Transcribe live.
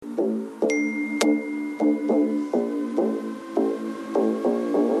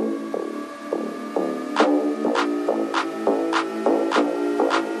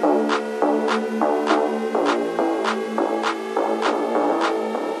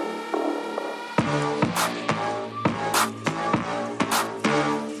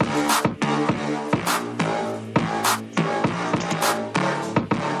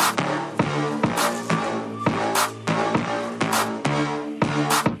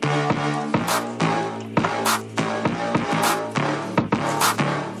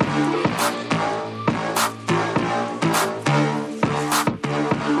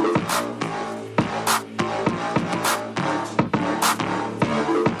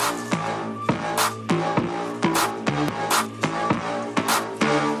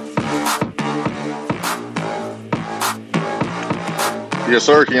Yes,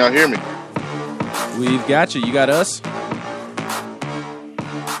 sir. Can y'all hear me? We've got you. You got us?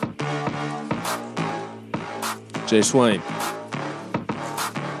 Jay Swain.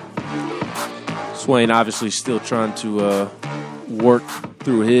 Swain obviously still trying to work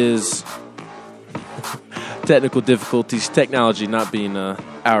through his technical difficulties. Technology not being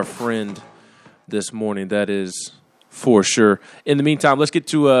our friend this morning, that is for sure. In the meantime, let's get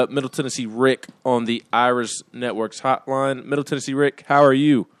to Middle Tennessee Rick on the Iris Networks hotline. Middle Tennessee Rick, how are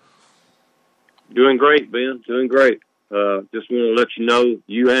you? Doing great, Ben. Doing great. Just want to let you know,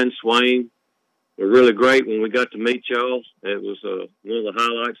 you and Swain were really great when we got to meet y'all. It was one of the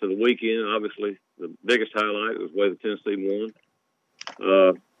highlights of the weekend. Obviously, the biggest highlight was the way the Tennessee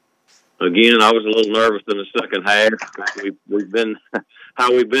won. Again, I was a little nervous in the second half because we've been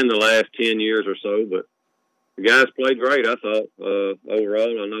how we've been the last 10 years or so, but the guys played great, I thought.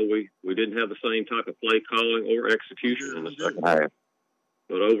 Overall, I know we didn't have the same type of play calling or execution in the second half.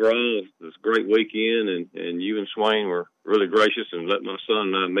 But overall, it was a great weekend, and you and Swain were really gracious and let my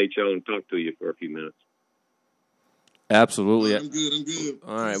son and I meet y'all and talk to you for a few minutes. Absolutely. I'm good.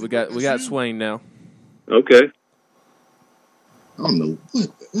 All right, we got Swain now. Okay. I don't know what.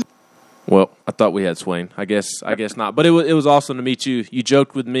 Well, I thought we had Swain. I guess not. But it was awesome to meet you. You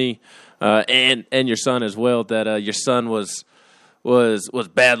joked with me and your son as well that your son was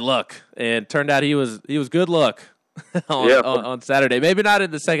bad luck, and turned out he was good luck on Saturday. Maybe not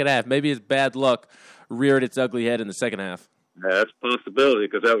in the second half. Maybe his bad luck reared its ugly head in the second half. That's a possibility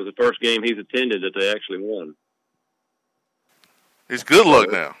because that was the first game he's attended that they actually won. It's good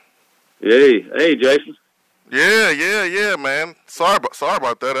luck now. Hey, Jason. Yeah, man. Sorry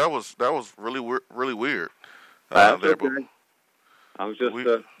about that. That was really weird. That's okay. I was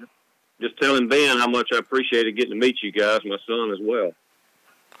just telling Ben how much I appreciated getting to meet you guys, my son as well.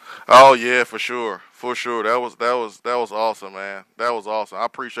 Oh yeah, for sure. That was awesome, man. That was awesome. I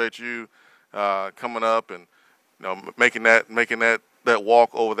appreciate you coming up and making that walk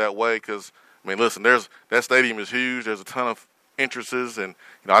over that way. Because I mean, listen, that stadium is huge. There's a ton of entrances, and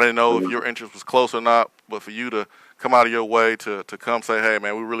I didn't know if your entrance was close or not. But for you to come out of your way to come say, hey,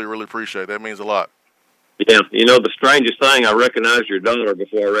 man, we really, really appreciate it. That means a lot. Yeah, the strangest thing, I recognized your daughter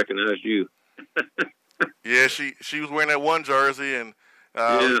before I recognized you. Yeah, she was wearing that one jersey, and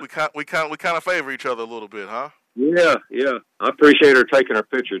we kind of favor each other a little bit, huh? Yeah. I appreciate her taking her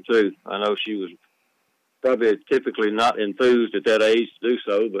picture too. I know she was probably typically not enthused at that age to do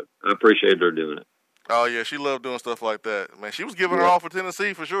so, but I appreciate her doing it. Oh yeah, she loved doing stuff like that. Man, she was giving her all for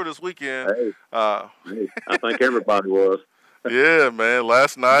Tennessee for sure this weekend. Hey, I think everybody was. Yeah, man.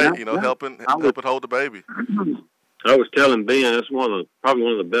 Last night, helping hold the baby. I was telling Ben, it's probably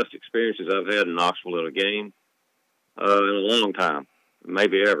one of the best experiences I've had in Knoxville at a game in a long time,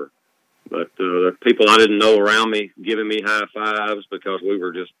 maybe ever. But there are people I didn't know around me giving me high fives because we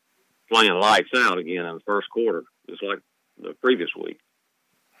were just playing lights out again in the first quarter, just like the previous week.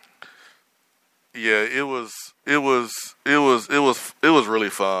 Yeah, it was really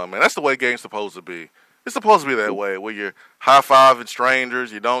fun, man. That's the way game's supposed to be. It's supposed to be that way, where you're high-fiving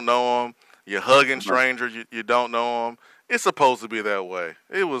strangers, you don't know them. You're hugging strangers, you don't know them. It's supposed to be that way.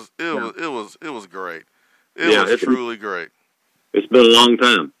 It was great. It was truly great. It's been a long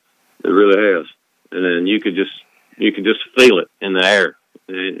time. It really has. And then you could just feel it in the air,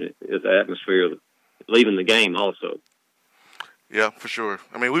 the atmosphere, leaving the game also. Yeah, for sure.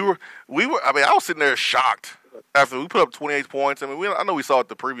 I mean, I was sitting there shocked after we put up 28 points. I mean, I know we saw it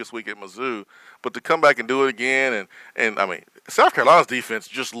the previous week at Mizzou, but to come back and do it again, and I mean, South Carolina's defense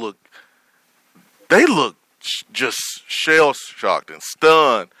just looked just shell-shocked and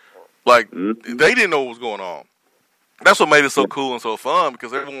stunned. Like, they didn't know what was going on. That's what made it so cool and so fun,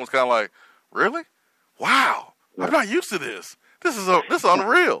 because everyone was kind of like, really? Wow, I'm not used to this. This is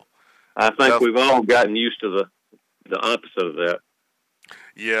unreal. I think we've all gotten used to the opposite of that.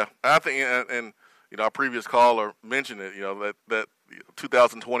 Yeah, I think, and our previous caller mentioned it. That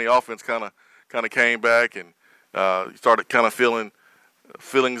 2020 offense kind of came back, and started kind of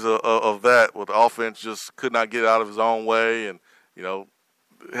feelings of that, where the offense just could not get out of his own way, and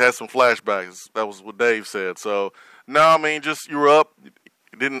had some flashbacks. That was what Dave said. So no, I mean, just you were up, you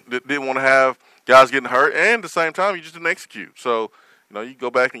didn't want to have guys getting hurt, and at the same time you just didn't execute. So you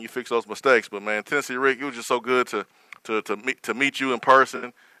go back and you fix those mistakes. But man, Tennessee Rick, it was just so good to meet you in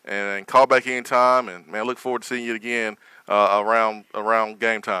person and call back anytime. And man, look forward to seeing you again around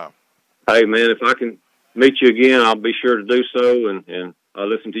game time. Hey man, if I can meet you again, I'll be sure to do so. And I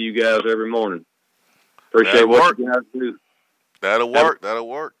listen to you guys every morning. Appreciate what you guys do. That'll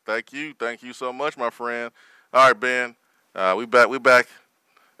work. Thank you so much, my friend. All right, Ben, we back.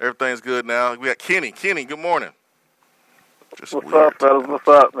 Everything's good now. We got Kenny. Kenny, good morning. Just What's weird. up, fellas? What's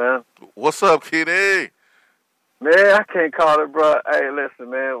up, man? What's up, Kitty? Man, I can't call it, bro. Hey, listen,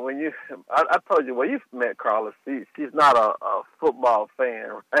 man. I told you, when you met Carla, she's not a football fan,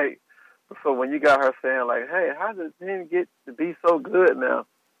 right? So when you got her saying like, "Hey, how did him get to be so good now?"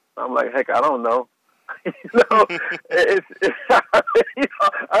 I'm like, "Heck, I don't know." It's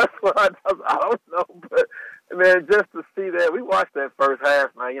that's what I don't know, but man, just to see that, we watched that first half,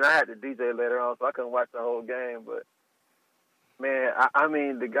 man. I had to DJ later on, so I couldn't watch the whole game, but. Man, I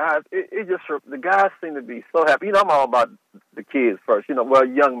mean, the guys, the guys seem to be so happy. I'm all about the kids first,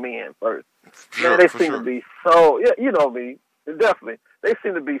 young men first. Man, they seem to be so, yeah, you know me, definitely. They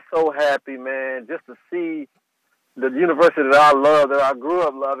seem to be so happy, man, just to see the university that I love, that I grew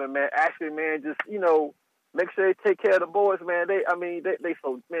up loving, man, actually, man, just, make sure they take care of the boys, man. They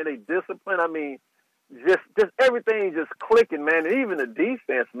disciplined. I mean, just everything just clicking, man. And even the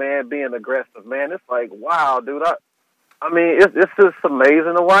defense, man, being aggressive, man. It's like, wow, dude, I mean, it's just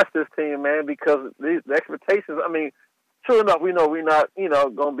amazing to watch this team, man, because the expectations, I mean, sure enough, we know we're not, going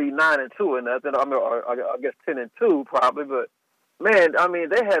to be 9-2 or nothing. I mean, or I guess 10-2 probably, but man, I mean,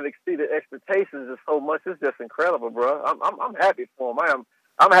 they have exceeded expectations just so much. It's just incredible, bro. I'm happy for them.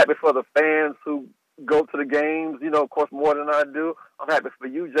 I'm happy for the fans who go to the games, of course, more than I do. I'm happy for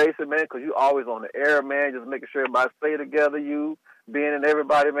you, Jason, man, because you always on the air, man, just making sure everybody stay together, you, being in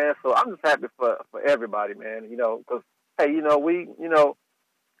everybody, man. So I'm just happy for everybody, man, because, hey,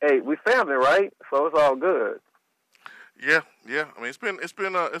 we family, right? So it's all good. Yeah. I mean, it's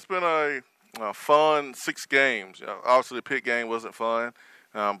been a fun 6 games. Obviously, the Pitt game wasn't fun,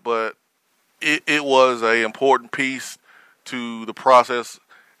 but it was a important piece to the process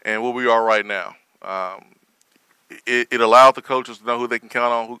and where we are right now. It allowed the coaches to know who they can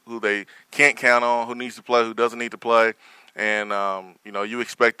count on, who they can't count on, who needs to play, who doesn't need to play, and you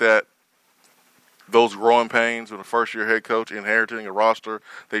expect that. Those growing pains with a first-year head coach inheriting a roster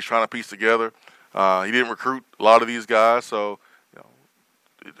that he's trying to piece together. He didn't recruit a lot of these guys, so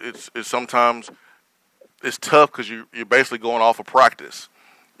it's sometimes it's tough because you're basically going off of practice.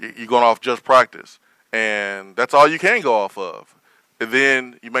 You're going off just practice, and that's all you can go off of. And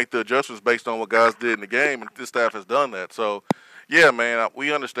then you make the adjustments based on what guys did in the game, and this staff has done that. So, yeah, man,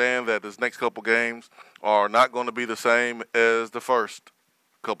 we understand that this next couple games are not going to be the same as the first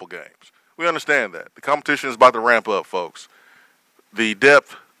couple games. We understand that. The competition is about to ramp up, folks. The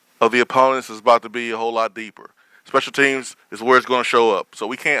depth of the opponents is about to be a whole lot deeper. Special teams is where it's going to show up. So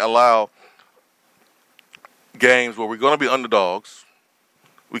we can't allow games where we're going to be underdogs.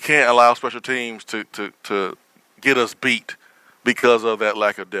 We can't allow special teams to get us beat because of that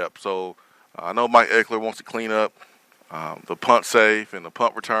lack of depth. So I know Mike Eckler wants to clean up the punt safe and the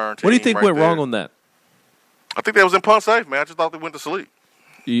punt return team. What do you think went wrong on that? I think that was in punt safe, man. I just thought they went to sleep.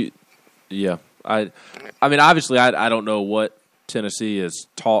 Yeah. I mean, obviously, I don't know what Tennessee is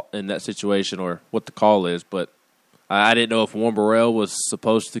taught in that situation or what the call is, but I didn't know if Warren Burrell was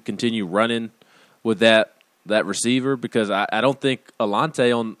supposed to continue running with that receiver because I don't think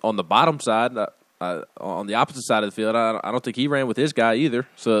Alante on the bottom side, on the opposite side of the field, I don't think he ran with his guy either.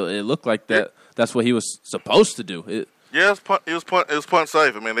 So it looked like that's what he was supposed to do. It was punt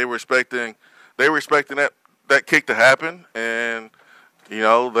safe. I mean, they were expecting that kick to happen, and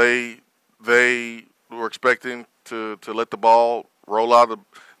they were expecting to let the ball roll out of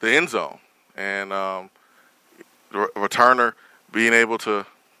the end zone, and the returner being able to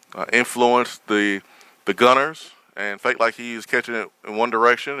influence the gunners and fake like he's catching it in one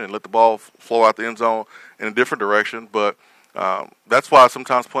direction and let the ball flow out the end zone in a different direction. But that's why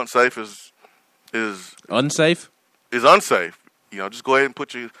sometimes punt safe is unsafe. Is unsafe. Just go ahead and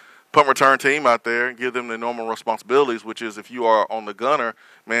put your punt return team out there and give them the normal responsibilities, which is if you are on the gunner,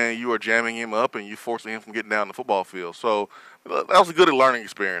 man, you are jamming him up and you forcing him from getting down the football field. So that was a good learning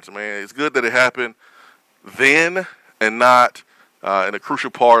experience. I mean, it's good that it happened then and not in a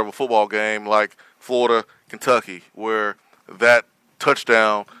crucial part of a football game like Florida, Kentucky, where that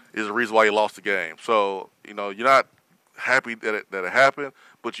touchdown is the reason why you lost the game. So, you're not happy that it happened,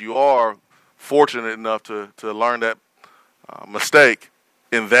 but you are fortunate enough to learn that mistake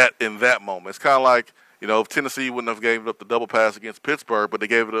in that moment. It's kind of like, if Tennessee wouldn't have gave up the double pass against Pittsburgh, but they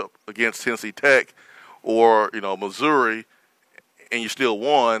gave it up against Tennessee Tech or, Missouri, and you still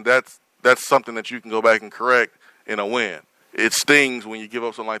won, that's something that you can go back and correct in a win. It stings when you give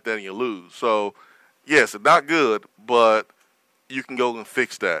up something like that and you lose. So, yes, it's not good, but you can go and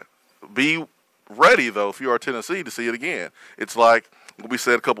fix that. Be ready, though, if you are Tennessee, to see it again. It's like what we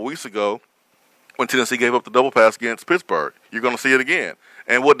said a couple weeks ago when Tennessee gave up the double pass against Pittsburgh. You're going to see it again.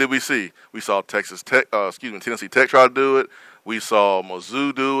 And what did we see? We saw Tennessee Tech try to do it. We saw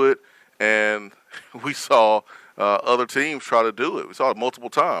Mizzou do it. And we saw other teams try to do it. We saw it multiple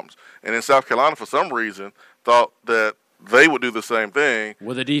times. And in South Carolina, for some reason, thought that they would do the same thing.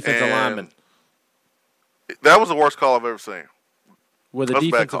 With a defensive lineman. That was the worst call I've ever seen. With a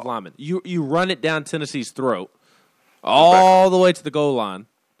defensive lineman. You run it down Tennessee's throat all the way to the goal line,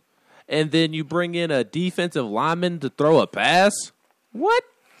 and then you bring in a defensive lineman to throw a pass? What?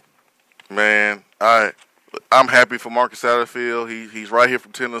 Man, I'm happy for Marcus Satterfield. He's right here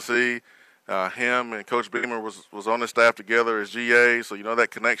from Tennessee. Him and Coach Beamer was on the staff together as GA, so you know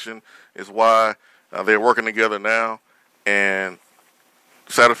that connection is why they're working together now. And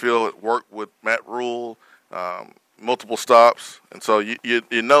Satterfield worked with Matt Rule, multiple stops, and so you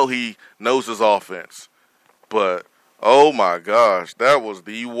know he knows his offense. But, oh my gosh, that was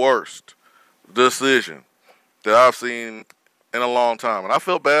the worst decision that I've seen in a long time. And I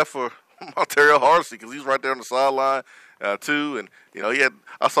felt bad for Montario Hardesty because he's right there on the sideline too. And, you know,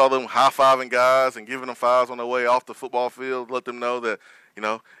 I saw them high-fiving guys and giving them fives on their way off the football field, let them know that, you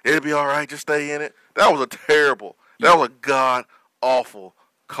know, it'll be all right, just stay in it. That was that was a god-awful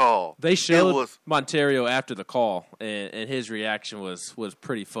call. They showed Montario after the call, and his reaction was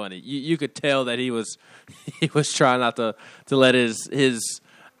pretty funny. You could tell that he was trying not to let his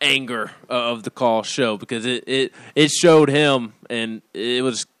anger of the call show, because it showed him, and it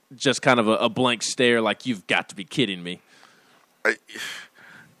was just kind of a blank stare, like, you've got to be kidding me.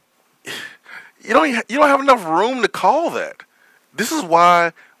 You don't have enough room to call that. This is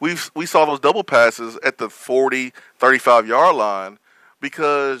why we saw those double passes at the 40, 35-yard line,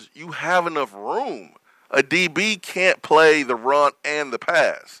 because you have enough room. A DB can't play the run and the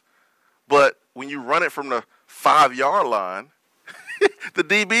pass. But when you run it from the 5-yard line, the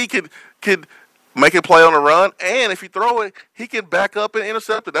DB could make a play on the run, and if you throw it, he can back up and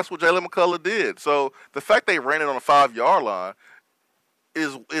intercept it. That's what Jalen McCullough did. So the fact they ran it on the 5-yard line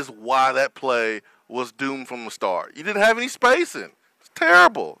is why that play was doomed from the start. You didn't have any spacing. It's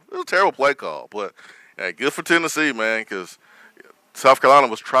terrible. It was a terrible play call. But hey, good for Tennessee, man, because South Carolina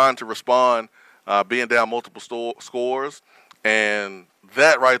was trying to respond, being down multiple scores, and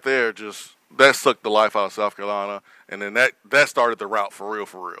that right there that sucked the life out of South Carolina, and then that started the route for real.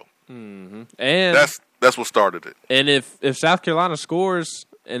 Mm-hmm. And that's what started it. And if South Carolina scores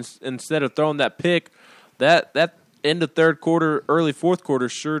instead of throwing that pick, that end of third quarter, early fourth quarter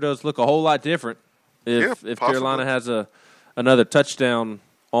sure does look a whole lot different. If Carolina has another touchdown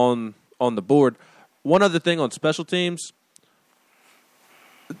on the board. One other thing on special teams,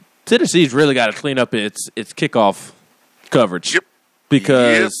 Tennessee's really got to clean up its kickoff coverage. Yep.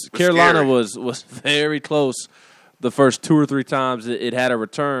 Because Carolina scary. was very close the first 2 or 3 times it had a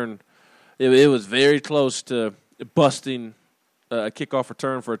return. It was very close to busting a kickoff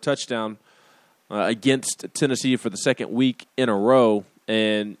return for a touchdown against Tennessee for the second week in a row.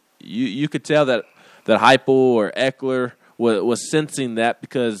 And you could tell that Heupel or Eckler was sensing that,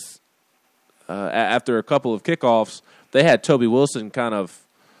 because after a couple of kickoffs, they had Toby Wilson kind of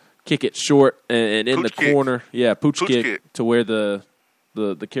kick it short and in pooch the kick. corner. Yeah, pooch kick to where the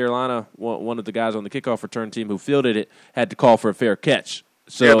Carolina, one of the guys on the kickoff return team who fielded it, had to call for a fair catch.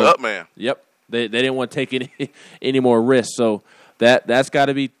 So the up man. Yep, they didn't want to take any more risks. So that's got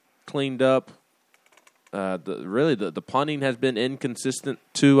to be cleaned up. The punting has been inconsistent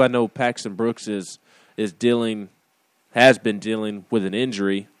too. I know Paxton Brooks has been dealing with an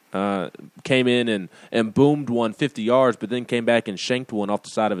injury. Came in and boomed one 50 yards, but then came back and shanked one off the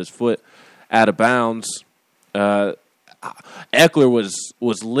side of his foot out of bounds. Eckler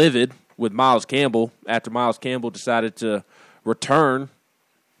was livid with Miles Campbell after Miles Campbell decided to return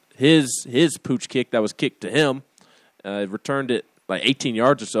his pooch kick that was kicked to him. Returned it like 18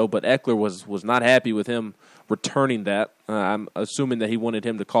 yards or so, but Eckler was not happy with him returning that. I'm assuming that he wanted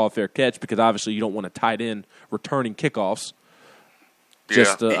him to call a fair catch, because obviously you don't want a tight end returning kickoffs.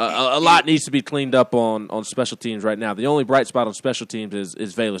 Just a lot needs to be cleaned up on special teams right now. The only bright spot on special teams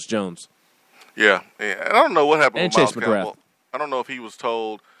is Velus Jones. Yeah. And I don't know what happened and with Miles Chase McGrath. Campbell. I don't know if he was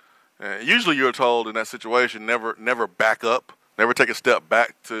told. Usually you're told in that situation, never back up, never take a step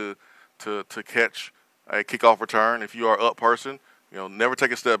back to catch a kickoff return. If you are up person, never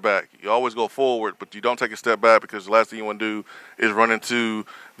take a step back. You always go forward, but you don't take a step back, because the last thing you want to do is run into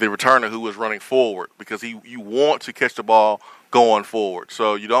the returner who is running forward, because you want to catch the ball going forward.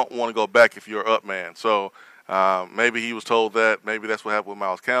 So you don't want to go back if you're up man. So maybe he was told that. Maybe that's what happened with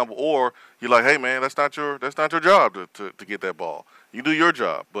Miles Campbell. Or you're like, hey man, that's not your job to get that ball. You do your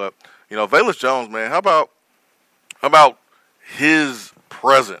job. But Velus Jones, man, how about his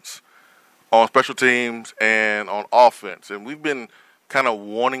presence on special teams and on offense? And we've been kind of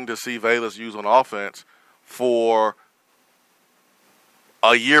wanting to see Velus used on offense for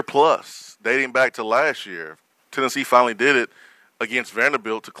a year plus, dating back to last year. Tennessee finally did it against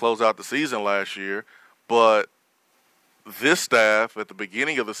Vanderbilt to close out the season last year. But this staff at the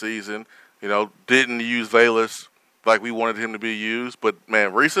beginning of the season, didn't use Velus like we wanted him to be used. But,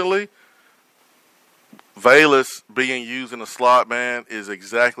 man, recently, Velus being used in the slot, man, is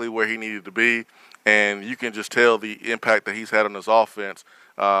exactly where he needed to be. And you can just tell the impact that he's had on his offense.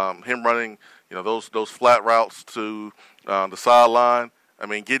 Him running, those flat routes to the sideline. I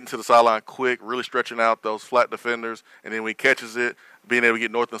mean, getting to the sideline quick, really stretching out those flat defenders. And then when he catches it, being able to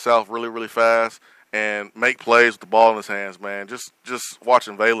get north and south really, really fast and make plays with the ball in his hands, man. Just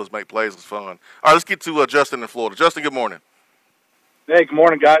watching Velus make plays is fun. All right, let's get to Justin in Florida. Justin, good morning. Hey, good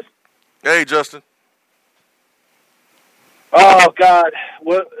morning, guys. Hey, Justin. Oh, God.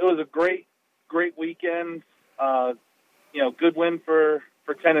 Well, it was a great weekend. Good win for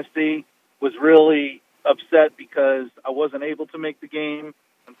Tennessee. Was really upset because I wasn't able to make the game.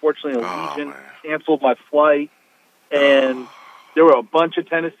 Unfortunately, Allegiant canceled my flight, and there were a bunch of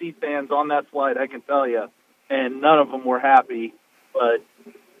Tennessee fans on that flight, I can tell you, and none of them were happy. But,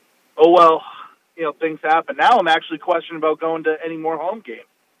 things happen. Now I'm actually questioning about going to any more home games.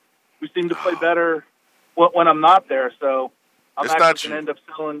 We seem to play better when I'm not there, so I'm actually going to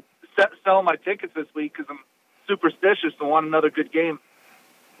end up selling my tickets this week because I'm superstitious and want another good game.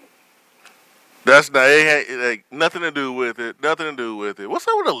 That's not nothing to do with it. Nothing to do with it. What's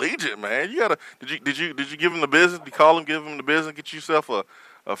up with Allegiant, man? You gotta. Did you give him the business? Did you call him, give him the business, get yourself a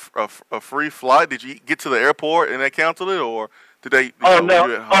free flight? Did you get to the airport and they canceled it, or did they? No.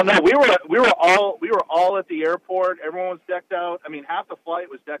 We were all at the airport. Everyone was decked out. I mean, half the flight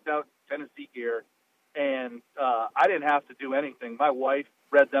was decked out in Tennessee gear, and I didn't have to do anything. My wife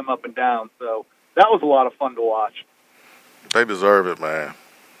read them up and down, so that was a lot of fun to watch. They deserve it, man.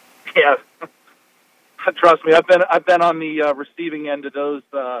 Yeah. Trust me, I've been on the receiving end of those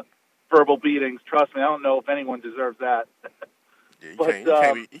verbal beatings. Trust me, I don't know if anyone deserves that.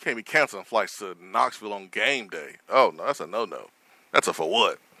 Yeah, you can't be canceling flights to Knoxville on game day. Oh no, that's a no. That's a for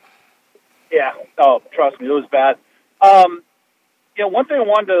what? Yeah. Oh, trust me, it was bad. One thing I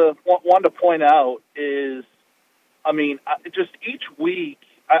wanted to point out is, just each week,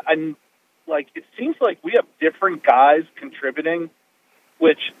 I'm like, it seems like we have different guys contributing,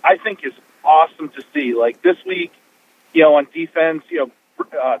 which I think is awesome to see. Like this week, on defense,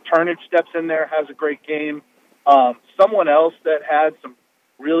 Turnage steps in there, has a great game. Someone else that had some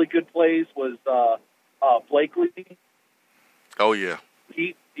really good plays was Blakely. Oh yeah.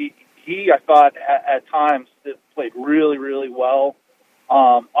 He I thought at times played really, really well.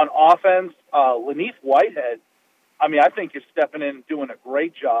 On offense, Laneith Whitehead, I think is stepping in and doing a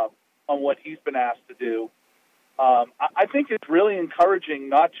great job on what he's been asked to do. I think it's really encouraging,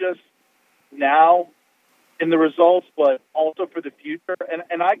 not just now in the results, but also for the future.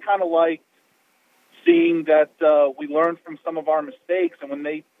 And I kind of like seeing that we learned from some of our mistakes. And when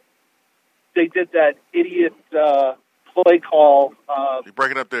they did that idiot play call, you're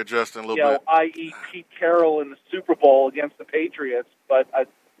breaking up there, Justin, a little bit. I.e. Pete Carroll in the Super Bowl against the Patriots, but I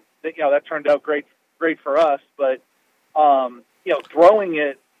think that turned out great for us. But throwing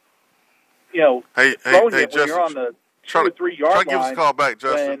it, hey, when Justin, you're on the 2 or 3 yard line. Try to give us a call back,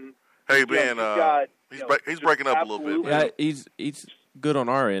 Justin. Hey, Ben, he's breaking up a little bit. Yeah, he's good on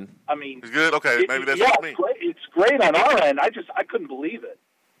our end. He's good? Okay, maybe that's just me. It's great on our end. I couldn't believe it.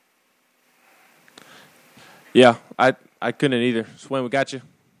 Yeah, I couldn't either. Swain, we got you.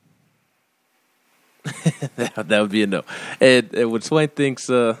 that would be a no. And when Swain thinks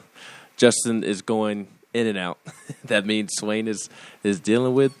Justin is going in and out, that means Swain is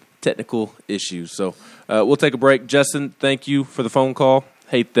dealing with technical issues. So we'll take a break. Justin, thank you for the phone call.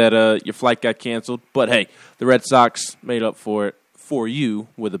 Hate that your flight got canceled. But, hey, the Red Sox made up for it for you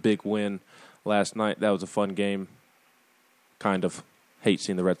with a big win last night. That was a fun game. Kind of. Hate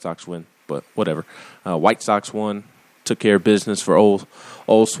seeing the Red Sox win, but whatever. White Sox won. Took care of business for old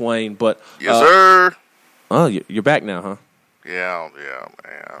Swain. But yes, sir. Oh, you're back now, huh? Yeah,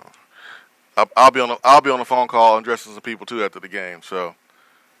 man. I'll be on the phone call addressing some people, too, after the game. So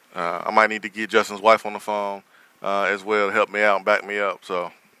I might need to get Justin's wife on the phone as well to help me out and back me up.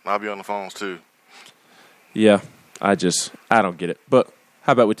 So I'll be on the phones too. Yeah, I don't get it. But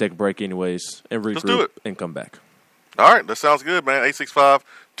how about we take a break anyways and regroup. Let's do it. And come back. All right, that sounds good, man.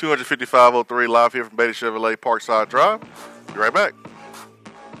 865-255-03 live here from Beatty Chevrolet Parkside Drive. Be right back.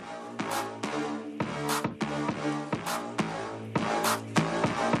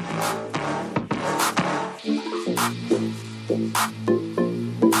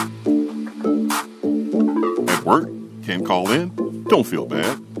 At work? Can't call in? Don't feel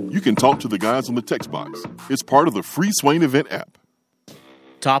bad. You can talk to the guys on the text box. It's part of the free Swain Event app.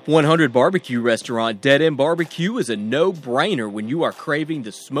 Top 100 barbecue restaurant Dead End Barbecue is a no-brainer when you are craving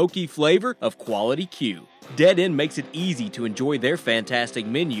the smoky flavor of quality Q. Dead End makes it easy to enjoy their fantastic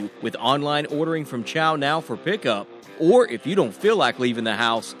menu with online ordering from Chow Now for pickup. Or if you don't feel like leaving the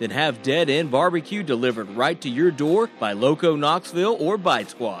house, then have Dead End Barbecue delivered right to your door by Loco Knoxville or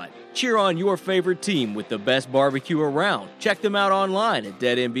Bite Squad. Cheer on your favorite team with the best barbecue around. Check them out online at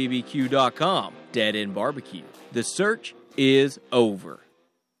deadendbbq.com. Dead End Barbecue. The search is over.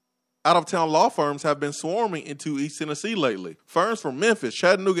 Out-of-town law firms have been swarming into East Tennessee lately. Firms from Memphis,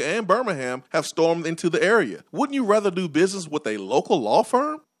 Chattanooga, and Birmingham have stormed into the area. Wouldn't you rather do business with a local law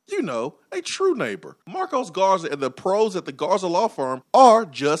firm? You know, a true neighbor. Marcos Garza and the pros at the Garza Law Firm are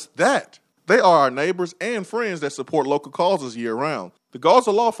just that. They are our neighbors and friends that support local causes year-round. The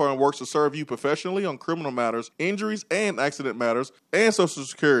Garza Law Firm works to serve you professionally on criminal matters, injuries and accident matters, and Social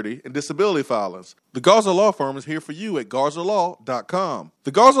Security and disability filings. The Garza Law Firm is here for you at GarzaLaw.com.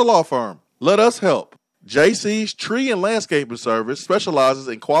 The Garza Law Firm. Let us help. JC's Tree and Landscaping Service specializes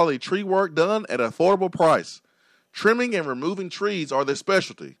in quality tree work done at an affordable price. Trimming and removing trees are their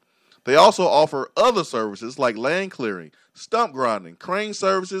specialty. They also offer other services like land clearing, stump grinding, crane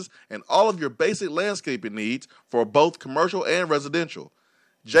services, and all of your basic landscaping needs for both commercial and residential.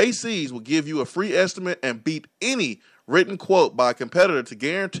 JC's will give you a free estimate and beat any written quote by a competitor to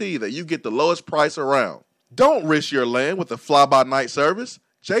guarantee that you get the lowest price around. Don't risk your land with a fly-by-night service.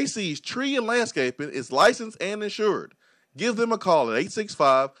 JC's Tree and Landscaping is licensed and insured. Give them a call at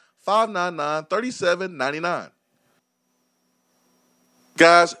 865-599-3799.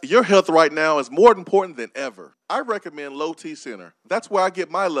 Guys, your health right now is more important than ever. I recommend Low T Center. That's where I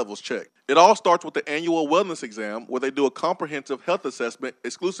get my levels checked. It all starts with the annual wellness exam where they do a comprehensive health assessment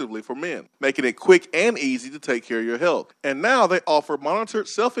exclusively for men, making it quick and easy to take care of your health. And now they offer monitored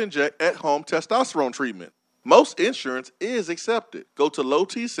self-inject at-home testosterone treatment. Most insurance is accepted. Go to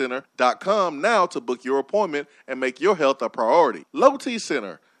lowtcenter.com now to book your appointment and make your health a priority. Low T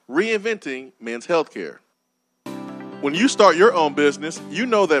Center, reinventing men's healthcare. When you start your own business, you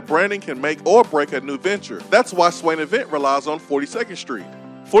know that branding can make or break a new venture. That's why Swain and Ben relies on 42nd Street.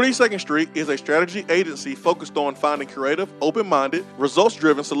 42nd Street is a strategy agency focused on finding creative, open-minded,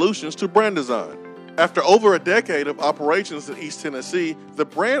 results-driven solutions to brand design. After over a decade of operations in East Tennessee, the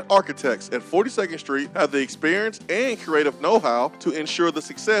brand architects at 42nd Street have the experience and creative know-how to ensure the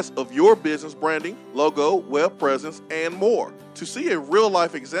success of your business branding, logo, web presence, and more. To see a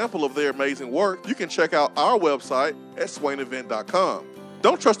real-life example of their amazing work, you can check out our website at swainevent.com.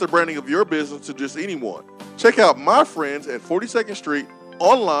 Don't trust the branding of your business to just anyone. Check out my friends at 42nd Street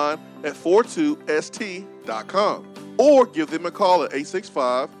online at 42st.com or give them a call at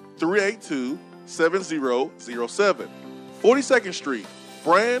 865-382-7007. 42nd Street,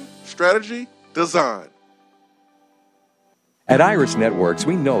 brand, strategy, design. At Iris Networks,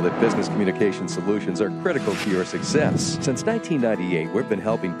 we know that business communication solutions are critical to your success. Since 1998, we've been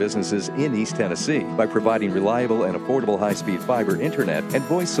helping businesses in East Tennessee by providing reliable and affordable high-speed fiber internet and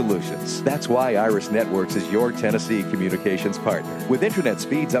voice solutions. That's why Iris Networks is your Tennessee communications partner. With internet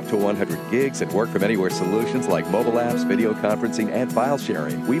speeds up to 100 gigs and work-from-anywhere solutions like mobile apps, video conferencing, and file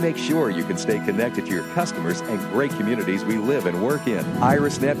sharing, we make sure you can stay connected to your customers and great communities we live and work in.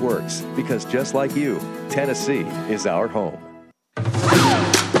 Iris Networks, because just like you, Tennessee is our home.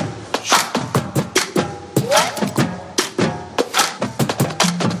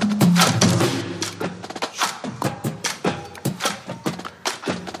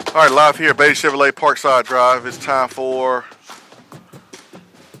 All right, live here at Beatty Chevrolet Parkside Drive. It's time for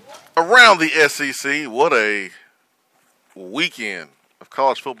Around the SEC. What a weekend of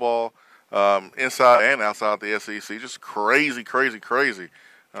college football, inside and outside the SEC. Just crazy.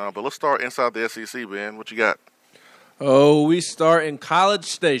 But let's start inside the SEC, Ben. What you got? Oh, we start in College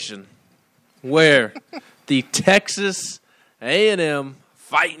Station, where the Texas A&M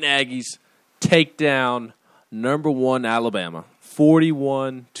Fighting Aggies take down number 1 Alabama,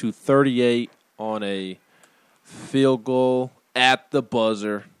 41-38 on a field goal at the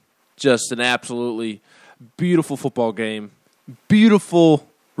buzzer. Just an absolutely beautiful football game. Beautiful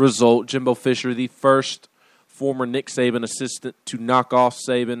result. Jimbo Fisher, the first former Nick Saban assistant to knock off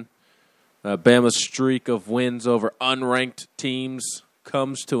Saban. Bama's streak of wins over unranked teams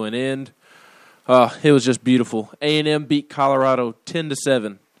comes to an end. It was just beautiful. A&M beat Colorado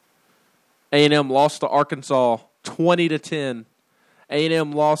 10-7. A&M lost to Arkansas 20-10.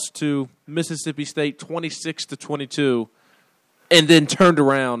 A&M lost to Mississippi State 26-22, and then turned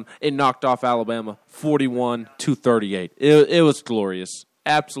around and knocked off Alabama 41-38. It was glorious,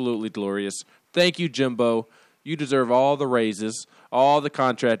 absolutely glorious. Thank you, Jimbo. You deserve all the raises, all the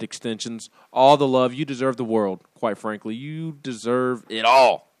contract extensions, all the love. You deserve the world, quite frankly. You deserve it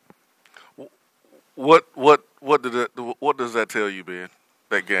all. What does that tell you, Ben?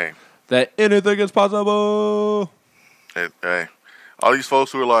 That game? That anything is possible. Hey, all these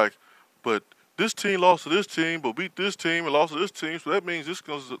folks who are like, but this team lost to this team, but beat this team and lost to this team, so that means this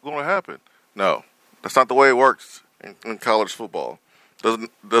is going to happen. No, that's not the way it works in college football.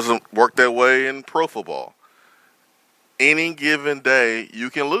 Doesn't work that way in pro football. Any given day, you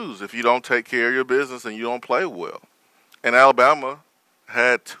can lose if you don't take care of your business and you don't play well. And Alabama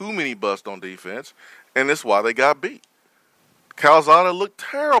had too many busts on defense, and that's why they got beat. Calzada looked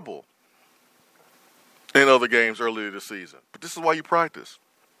terrible in other games earlier this season. But this is why you practice.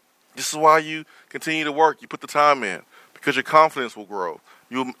 This is why you continue to work. You put the time in because your confidence will grow.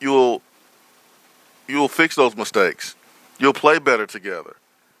 You'll fix those mistakes. You'll play better together.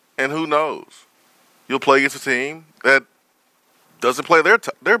 And who knows? You'll play against a team that doesn't play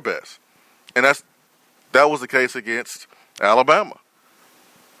their best. And that was the case against Alabama.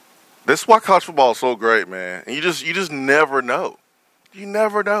 That's why college football is so great, man. And you just never know. You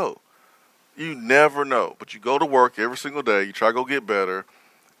never know. You never know. But you go to work every single day. You try to go get better.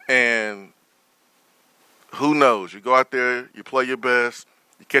 And who knows? You go out there, you play your best,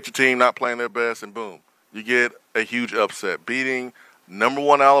 you catch a team not playing their best, and boom, you get a huge upset. Beating number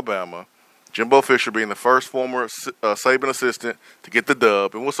 1 Alabama, Jimbo Fisher being the first former Saban assistant to get the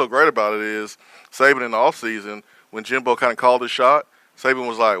dub. And what's so great about it is Saban in the offseason, when Jimbo kind of called his shot, Saban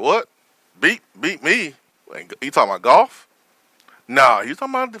was like, what? Beat me? You talking about golf? Nah, he's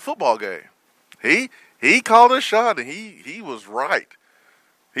talking about the football game. He called his shot, and he was right.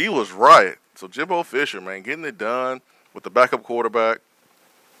 He was right. So Jimbo Fisher, man, getting it done with the backup quarterback.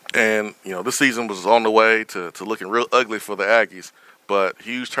 And, this season was on the way to looking real ugly for the Aggies. But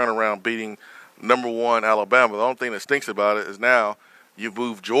huge turnaround beating number 1 Alabama. The only thing that stinks about it is now you've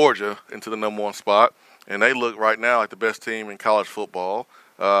moved Georgia into the number 1 spot. And they look right now like the best team in college football.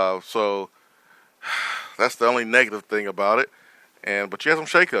 So that's the only negative thing about it. But you had some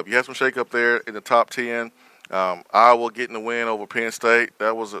shakeup. You had some shakeup there in the top 10. Iowa getting the win over Penn State.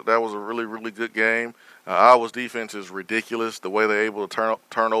 That was a really, really good game. Iowa's defense is ridiculous, the way they're able to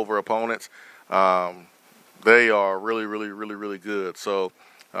turn over opponents. They are really, really, really, really good. So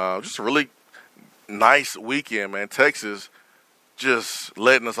just a really nice weekend, man. Texas just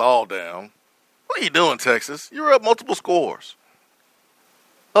letting us all down. What are you doing, Texas? You're up multiple scores.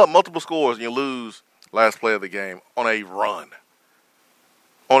 And you lose last play of the game on a run.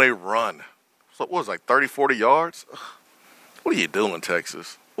 So what was it, like 30, 40 yards? What are you doing,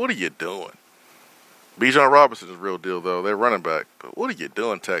 Texas? What are you doing? Bijan Robinson is a real deal, though. They're running back. But what are you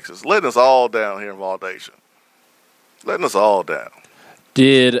doing, Texas? Letting us all down here in Validation. Letting us all down.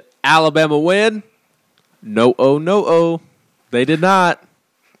 Did Alabama win? No. They did not.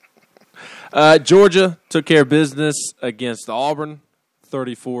 Georgia took care of business against Auburn,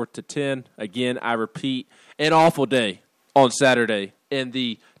 34-10. Again, I repeat, an awful day on Saturday in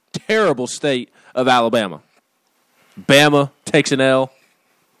the terrible state of Alabama. Bama takes an L.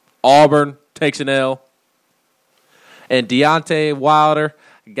 Auburn takes an L. And Deontay Wilder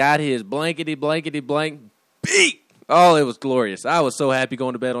got his blankety-blank beat. Oh, it was glorious. I was so happy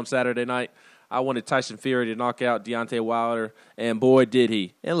going to bed on Saturday night. I wanted Tyson Fury to knock out Deontay Wilder, and boy, did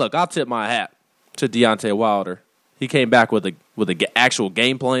he. And look, I'll tip my hat to Deontay Wilder. He came back with a actual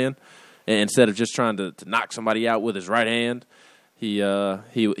game plan, and instead of just trying to knock somebody out with his right hand, he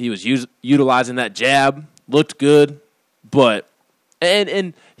was utilizing that jab. Looked good, but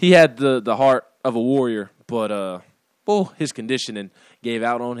and he had the heart of a warrior, but his conditioning gave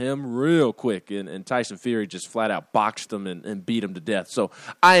out on him real quick, and Tyson Fury just flat out boxed him and beat him to death. So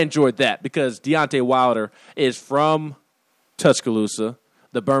I enjoyed that because Deontay Wilder is from Tuscaloosa,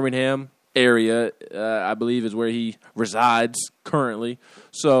 the Birmingham area, I believe is where he resides currently.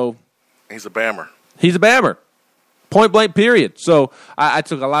 So he's a Bammer. Point blank, period. So I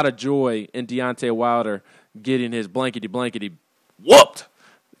took a lot of joy in Deontay Wilder getting his blankety whooped.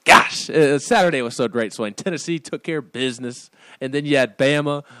 Gosh, Saturday was so great, Swain. Tennessee took care of business. And then you had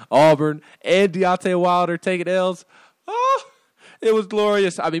Bama, Auburn, and Deontay Wilder taking L's. Oh, it was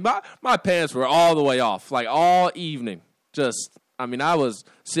glorious. I mean, my pants were all the way off, like all evening. I was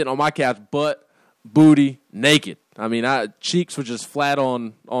sitting on my couch, butt, booty, naked. I mean, cheeks were just flat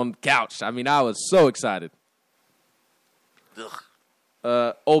on couch. I mean, I was so excited.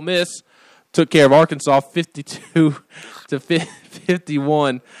 Ole Miss took care of Arkansas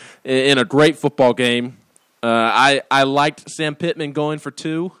 52-51 in a great football game. I liked Sam Pittman going for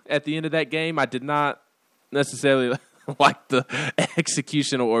 2 at the end of that game. I did not necessarily like the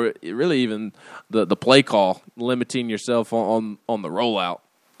execution or really even the play call, limiting yourself on the rollout.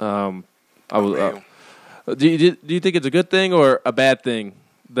 Do you think it's a good thing or a bad thing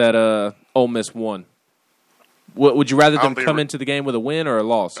that Ole Miss won? Would you rather them come into the game with a win or a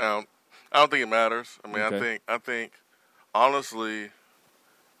loss? I don't think it matters. I mean, Okay. I think honestly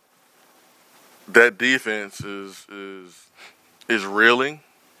that defense is reeling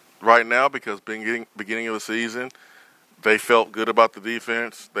right now because beginning of the season they felt good about the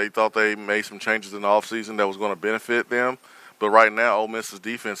defense. They thought they made some changes in the offseason that was going to benefit them. But right now, Ole Miss's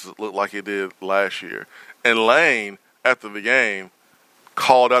defense looked like it did last year. And Lane, after the game,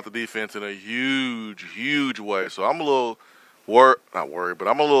 called out the defense in a huge, huge way. So I'm a little not worried, but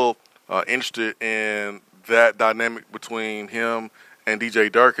I'm a little interested in that dynamic between him and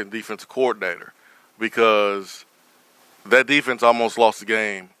DJ Durkin, defensive coordinator, because that defense almost lost the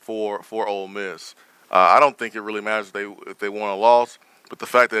game for Ole Miss. I don't think it really matters if they won or lost, but the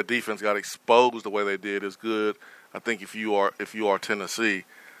fact that defense got exposed the way they did is good. I think if you are Tennessee,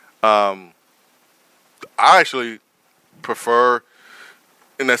 I actually prefer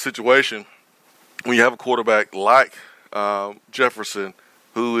in that situation when you have a quarterback like Jefferson,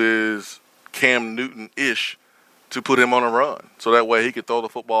 who is Cam Newton-ish, to put him on a run, so that way he can throw the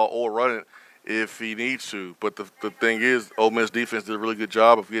football or run it if he needs to. But the thing is, Ole Miss defense did a really good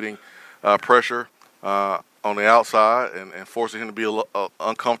job of getting pressure on the outside and forcing him to be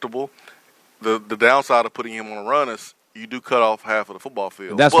uncomfortable. The downside of putting him on a run is you do cut off half of the football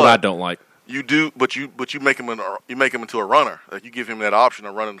field. That's what I don't like. You do, but you make him into a runner. Like, you give him that option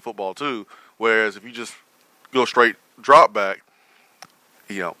of running the football too. Whereas if you just go straight drop back,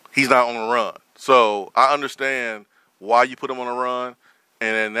 he's not on the run. So I understand why you put him on a run,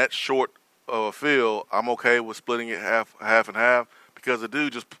 and in that short of a field, I'm okay with splitting it half and half, because the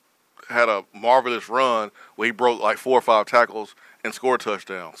dude just had a marvelous run where he broke like 4 or 5 tackles and scored a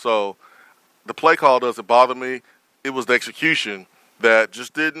touchdown. So the play call doesn't bother me. It was the execution that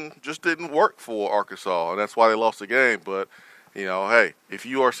just didn't work for Arkansas, and that's why they lost the game. But hey, if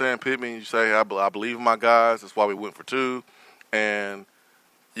you are Sam Pittman, you say I believe in my guys. That's why we went for 2, and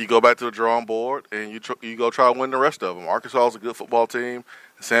you go back to the drawing board and you go try to win the rest of them. Arkansas is a good football team,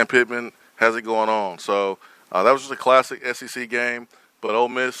 and Sam Pittman has it going on. So that was just a classic SEC game. But Ole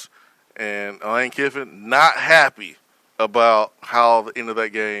Miss and Lane Kiffin not happy about how the end of that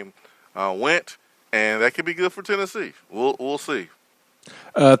game went, and that could be good for Tennessee. We'll see.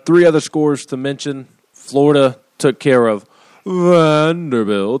 3 other scores to mention. Florida took care of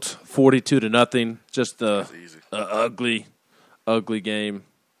Vanderbilt 42-0. Just a ugly game.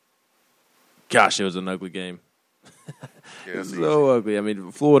 Gosh, it was an ugly game. Yeah, so ugly. I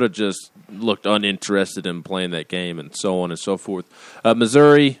mean, Florida just looked uninterested in playing that game, and so on and so forth.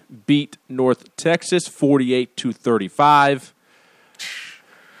 Missouri beat North Texas 48-35.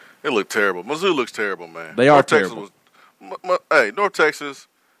 It looked terrible. Mizzou looks terrible, man. They are terrible. North Texas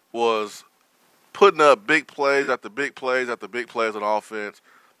was putting up big plays after big plays after big plays on offense.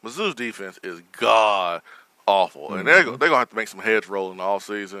 Mizzou's defense is god awful, and they're gonna have to make some heads roll in the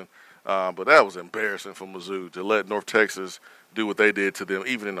offseason. But that was embarrassing for Mizzou to let North Texas do what they did to them,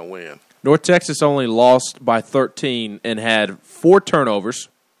 even in a win. North Texas only lost by 13 and had 4 turnovers,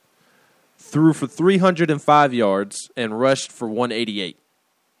 threw for 305 yards, and rushed for 188.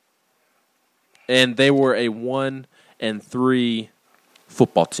 And they were a 1-3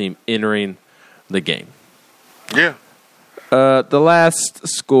 football team entering the game. Yeah. The last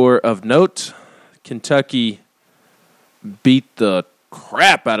score of note, Kentucky beat the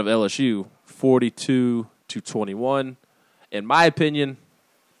crap out of LSU 42-21. In my opinion,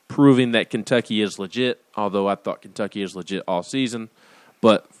 proving that Kentucky is legit, although I thought Kentucky is legit all season.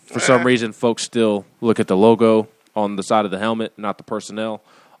 But for some reason, folks still look at the logo on the side of the helmet, not the personnel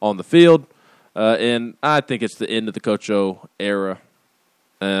on the field. And I think it's the end of the Coach O era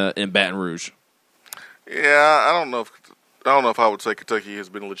in Baton Rouge. Yeah, I don't know if I would say Kentucky has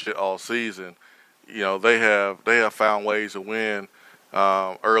been legit all season. They have found ways to win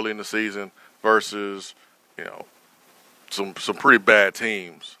early in the season versus some pretty bad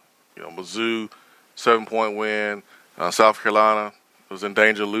teams. Mizzou, 7-point win. South Carolina was in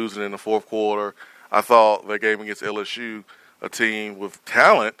danger of losing in the fourth quarter. I thought that game against LSU, a team with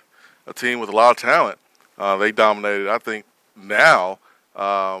talent, a team with a lot of talent, they dominated. I think now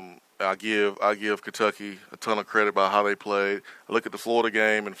I give Kentucky a ton of credit about how they played. I look at the Florida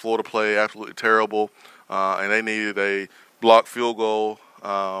game, and Florida played absolutely terrible, and they needed a blocked field goal.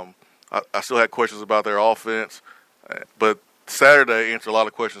 I still had questions about their offense, but Saturday answered a lot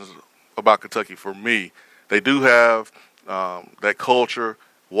of questions about Kentucky for me. They do have that culture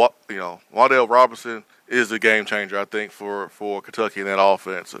Waddell Robinson is the game changer, I think, for Kentucky in that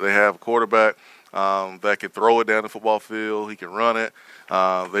offense. They have a quarterback that can throw it down the football field. He can run it.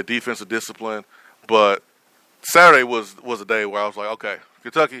 Their defensive discipline. But Saturday was a day where I was like, okay,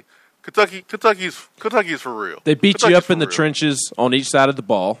 Kentucky's for real. They beat you up in the trenches on each side of the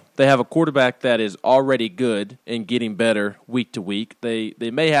ball. They have a quarterback that is already good and getting better week to week. They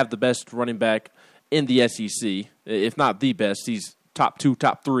may have the best running back in the SEC, if not the best. He's top 2,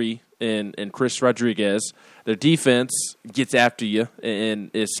 top 3 in Chris Rodriguez. Their defense gets after you and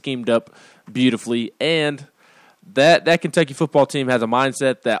is schemed up beautifully. And that Kentucky football team has a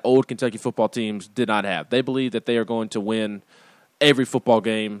mindset that old Kentucky football teams did not have. They believe that they are going to win every football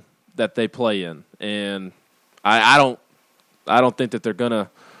game that they play in. And I don't think that they're going to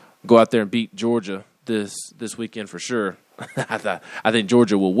go out there and beat Georgia this weekend for sure. I think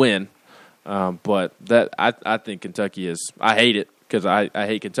Georgia will win. But I think Kentucky is. I hate it because I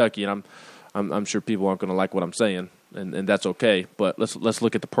hate Kentucky, and I'm sure people aren't going to like what I'm saying, and that's okay. But let's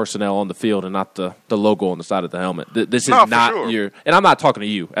look at the personnel on the field and not the logo on the side of the helmet. This is not sure. your. And I'm not talking to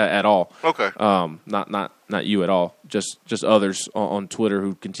you at all. Okay. Not you at all. Just others on Twitter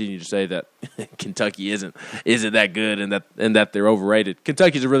who continue to say that Kentucky isn't that good and that they're overrated.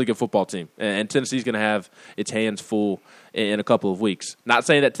 Kentucky's a really good football team, and Tennessee's going to have its hands full in a couple of weeks. Not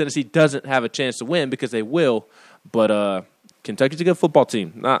saying that Tennessee doesn't have a chance to win, because they will, but Kentucky's a good football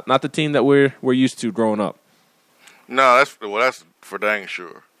team. Not the team that we're used to growing up. No, that's for dang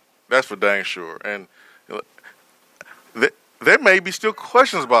sure. That's for dang sure. And there may be still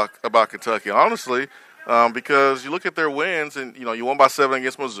questions about Kentucky, honestly, because you look at their wins, and you won by 7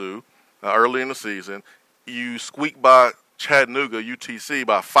 against Mizzou early in the season. You squeaked by Chattanooga, UTC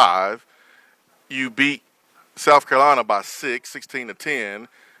by 5. You beat South Carolina by 16-10.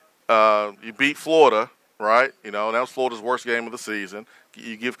 You beat Florida, right? That was Florida's worst game of the season.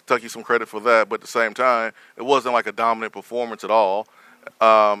 You give Kentucky some credit for that, but at the same time, it wasn't like a dominant performance at all.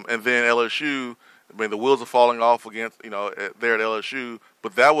 And then LSU, the wheels are falling off against, there at LSU,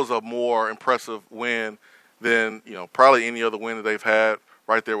 but that was a more impressive win than, probably any other win that they've had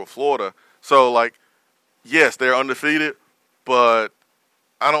right there with Florida. So, yes, they're undefeated, but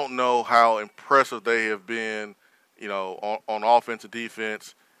I don't know how impressive they have been, on offense and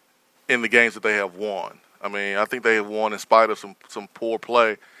defense in the games that they have won. I think they have won in spite of some poor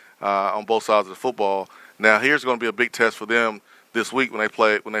play on both sides of the football. Now, here's going to be a big test for them this week when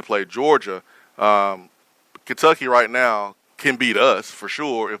they play Georgia. Kentucky right now can beat us for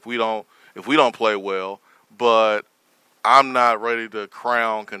sure if we don't play well, but I'm not ready to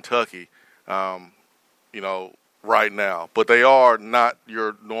crown Kentucky, right now. But they are not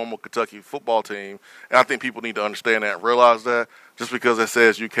your normal Kentucky football team, and I think people need to understand that and realize that. Just because it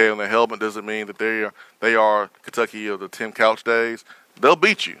says UK on their helmet doesn't mean that they are Kentucky of the Tim Couch days. They'll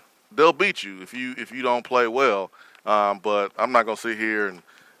beat you. They'll beat you if you don't play well. But I'm not going to sit here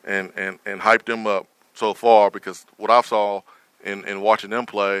and hype them up so far, because what I saw in watching them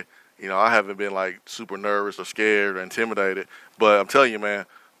play, I haven't been super nervous or scared or intimidated. But I'm telling you, man,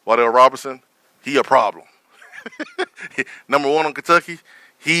 Waddell Robinson, he a problem. Number 1 on Kentucky,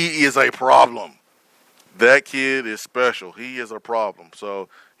 he is a problem. That kid is special. He is a problem. So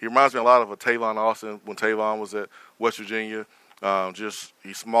he reminds me a lot of a Tavon Austin when Tavon was at West Virginia.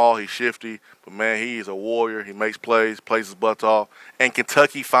 He's small, he's shifty, but man, he is a warrior. He makes plays his butts off, and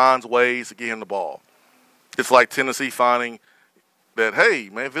Kentucky finds ways to get him the ball. It's like Tennessee finding that, hey,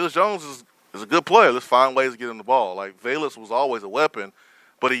 man, Velus Jones is a good player. Let's find ways to get him the ball. Velus was always a weapon,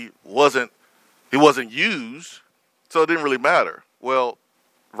 but he wasn't used, so it didn't really matter. Well,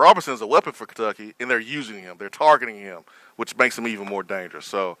 Robinson's a weapon for Kentucky, and they're using him. They're targeting him, which makes him even more dangerous.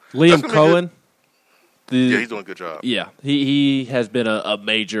 So Liam Cohen, he's doing a good job. Yeah, he has been a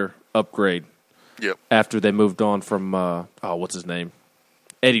major upgrade. Yep. After they moved on from what's his name,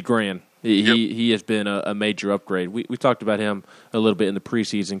 Eddie Gran. He has been a major upgrade. We talked about him a little bit in the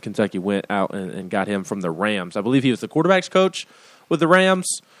preseason. Kentucky went out and got him from the Rams. I believe he was the quarterbacks coach with the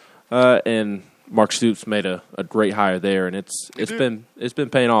Rams, and Mark Stoops made a great hire there, and it's been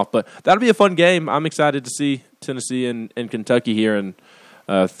paying off. But that'll be a fun game. I'm excited to see Tennessee and Kentucky here in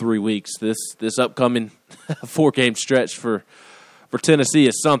 3 weeks. This upcoming 4-game stretch for Tennessee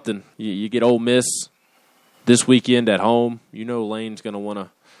is something. You get Ole Miss this weekend at home. Lane's going to want to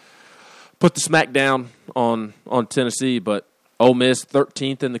put the smack down on Tennessee, but Ole Miss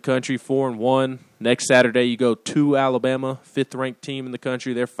 13th in the country, 4-1. Next Saturday you go to Alabama, 5th-ranked team in the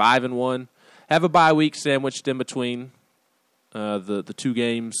country. They're 5-1. Have a bye week sandwiched in between the 2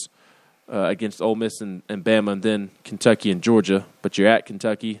 games against Ole Miss and Bama, and then Kentucky and Georgia. But you're at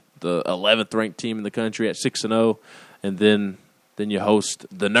Kentucky, the 11th ranked team in the country, at 6-0, and then then you host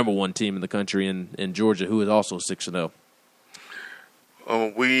the number one team in the country in Georgia, who is also 6-0.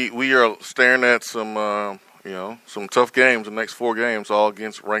 We are staring at some some tough games. The next 4 games, all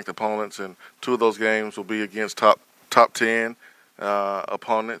against ranked opponents, and 2 of those games will be against top 10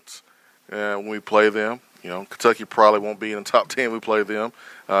 opponents when we play them. Kentucky probably won't be in the top 10 we play them.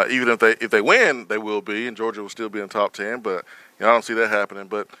 Even if they win, they will be, and Georgia will still be in the top 10. But I don't see that happening.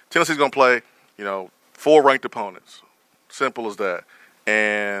 But Tennessee's going to play 4 ranked opponents. Simple as that.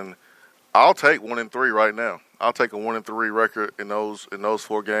 And I'll take 1-3 right now. I'll take a 1-3 record in those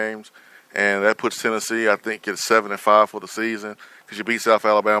 4 games, and that puts Tennessee, I think, at 7-5 for the season because you beat South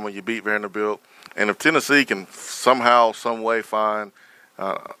Alabama, you beat Vanderbilt, and if Tennessee can somehow, some way find,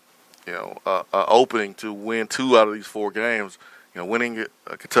 an opening to win 2 out of these 4 games, winning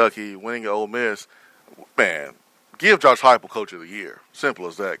at Kentucky, winning at Ole Miss, man, give Josh Heupel Coach of the Year. Simple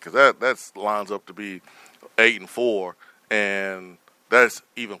as that, because that lines up to be 8-4, and that's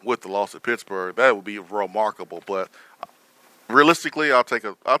even with the loss at Pittsburgh. That would be remarkable. But realistically, I'll take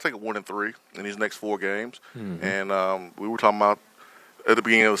a 1-3 in these next 4 games. Mm-hmm. And we were talking about at the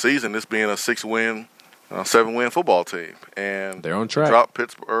beginning of the season this being a 6-win, 7-win football team, and they're on track. Drop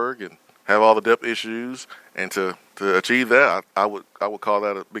Pittsburgh and have all the depth issues, and to achieve that, I would call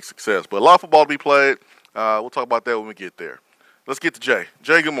that a big success. But a lot of football to be played. We'll talk about that when we get there. Let's get to Jay.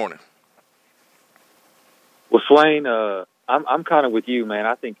 Jay, good morning. Well, Swain, I'm kind of with you, man.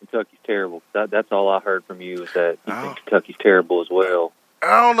 I think Kentucky's terrible. That's all I heard from you is that you think Kentucky's terrible as well.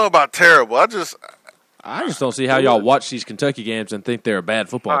 I don't know about terrible. I just don't see how y'all watch these Kentucky games and think they're a bad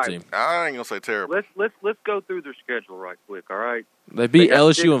football team. I ain't gonna say terrible. Let's go through their schedule right quick. All right. They beat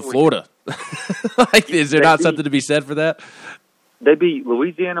LSU and Florida. Is there not something to be said for that? They beat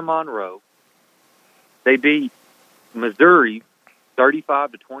Louisiana Monroe. They beat Missouri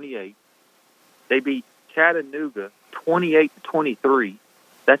 35-28. They beat Chattanooga 28-23.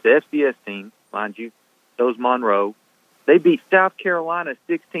 That's the FCS team, mind you. Those Monroe. They beat South Carolina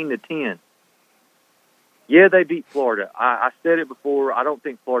 16-10. Yeah, they beat Florida. I said it before. I don't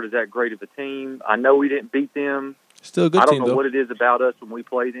think Florida's that great of a team. I know we didn't beat them. Still a good team, I don't know what it is about us when we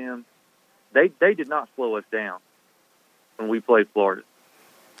play them. They did not slow us down when we played Florida.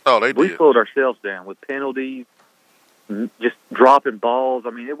 Oh, they did. We slowed ourselves down with penalties, just dropping balls.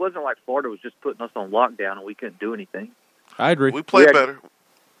 I mean, it wasn't like Florida was just putting us on lockdown and we couldn't do anything. I agree. We played better.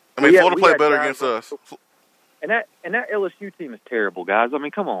 I mean, Florida played better against us. And that LSU team is terrible, guys. I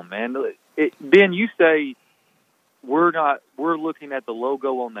mean, come on, man. Ben, you say we're looking at the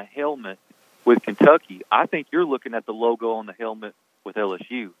logo on the helmet with Kentucky. I think you're looking at the logo on the helmet with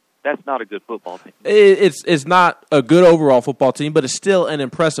LSU. That's not a good football team. It's not a good overall football team, but it's still an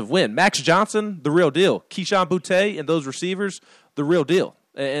impressive win. Max Johnson, the real deal. Keyshawn Boutte and those receivers, the real deal.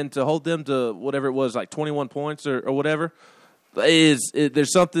 And to hold them to whatever it was, like 21 points or whatever,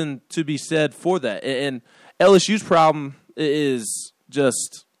 there's something to be said for that. And LSU's problem is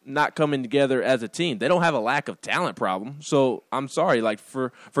just not coming together as a team. They don't have a lack of talent problem. So I'm sorry, like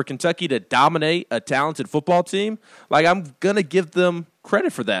for Kentucky to dominate a talented football team, like I'm gonna give them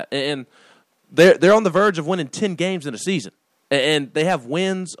credit for that. And they're on the verge of winning 10 games in a season, and they have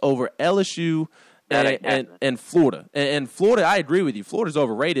wins over LSU and Florida. And Florida, I agree with you. Florida's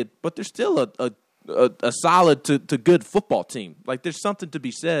overrated, but they're still a solid to good football team. Like there's something to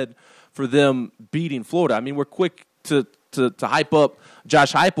be said for them beating Florida. I mean, we're quick to hype up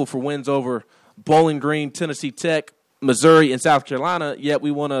Josh Heupel for wins over Bowling Green, Tennessee Tech, Missouri, and South Carolina, yet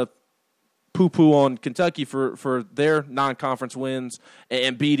we want to poo-poo on Kentucky for their non-conference wins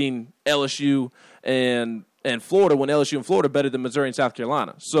and beating LSU and Florida when LSU and Florida are better than Missouri and South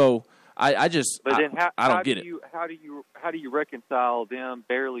Carolina. So I don't get it. How do you reconcile them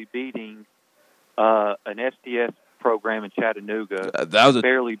barely beating an FCS program in Chattanooga,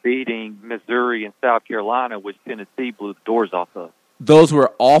 barely beating Missouri and South Carolina, which Tennessee blew the doors off of? Those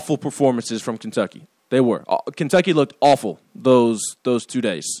were awful performances from Kentucky. They were. Kentucky looked awful those 2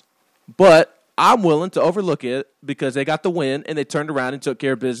 days. But I'm willing to overlook it because they got the win and they turned around and took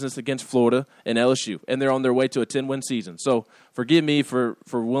care of business against Florida and LSU, and they're on their way to a 10-win season. So forgive me for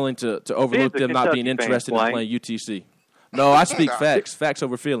willing to overlook them not being interested in playing UTC. No, I speak facts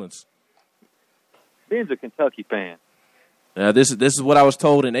over feelings. Ben's a Kentucky fan. This is what I was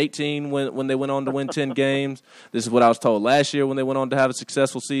told in 2018 when they went on to win 10 games. This is what I was told last year when they went on to have a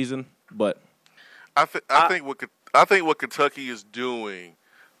successful season. But I think what Kentucky is doing,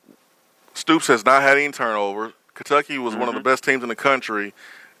 Stoops has not had any turnover. Kentucky was one of the best teams in the country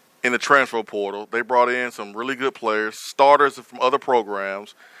in the transfer portal. They brought in some really good players, starters from other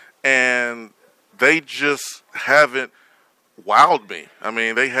programs, and they just haven't wowed me. I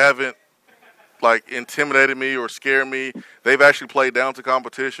mean, they haven't intimidated me or scared me. They've actually played down to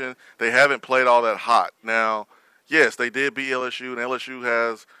competition. They haven't played all that hot. Now, yes, they did beat LSU, and LSU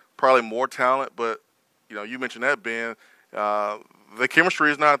has probably more talent, but you mentioned that, Ben. The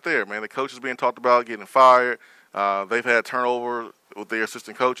chemistry is not there, man. The coach is being talked about getting fired. They've had turnover with their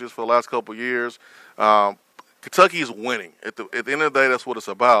assistant coaches for the last couple of years. Kentucky is winning. At the end of the day, that's what it's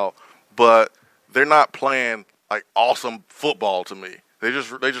about. But they're not playing like awesome football to me. They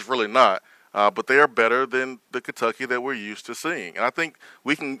just really not. But they are better than the Kentucky that we're used to seeing. And I think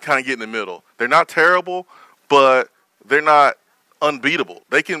we can kind of get in the middle. They're not terrible, but they're not unbeatable.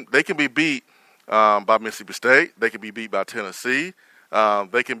 They can be beat by Mississippi State. They can be beat by Tennessee.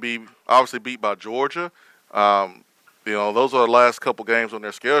 They can be obviously beat by Georgia. Those are the last couple games on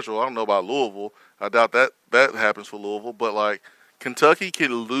their schedule. I don't know about Louisville. I doubt that happens for Louisville. But, Kentucky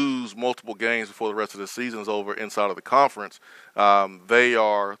can lose multiple games before the rest of the season is over inside of the conference. They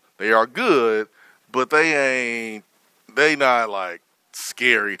are good, but they not,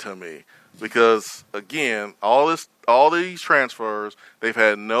 scary to me. Because, again, all these transfers, they've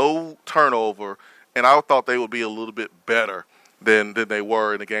had no turnover, and I thought they would be a little bit better than they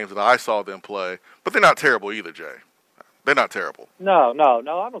were in the games that I saw them play. But they're not terrible either, Jay. They're not terrible. No,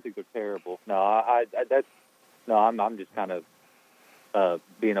 I don't think they're terrible. No, I'm just kind of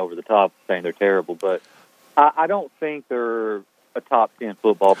being over the top saying they're terrible, but I don't think they're a top 10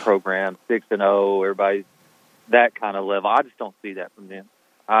 football program, 6-0, everybody's that kind of level. I just don't see that from them.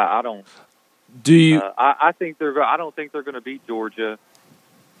 I don't. Do you? I don't think they're going to beat Georgia.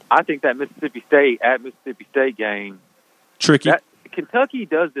 I think that Mississippi State game tricky. Kentucky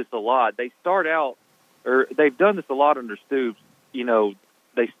does this a lot. They start out, or they've done this a lot under Stoops.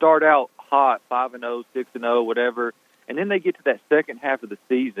 They start out hot, 5-0, 6-0, whatever, and then they get to that second half of the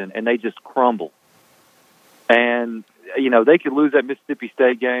season and they just crumble. And they could lose that Mississippi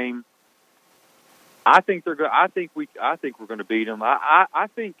State game. I think we're going to beat them. I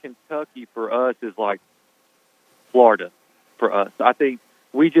think Kentucky for us is like Florida for us. I think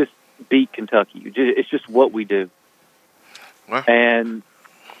we just beat Kentucky. It's just what we do. Well. And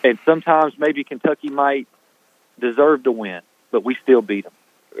sometimes maybe Kentucky might deserve to win, but we still beat them.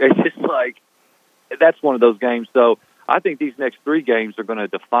 It's just that's one of those games. So I think these next 3 games are going to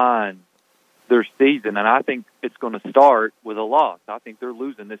define their season, and I think it's going to start with a loss. I think they're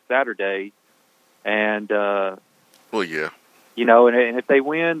losing this Saturday. And well, yeah, and if they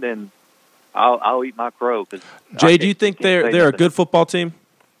win, then I'll eat my crow. Jay, do you think they're a good football team?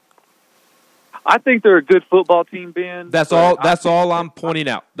 I think they're a good football team, Ben. That's all I'm pointing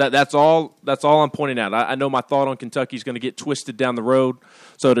out. That's all I'm pointing out. I know my thought on Kentucky is going to get twisted down the road.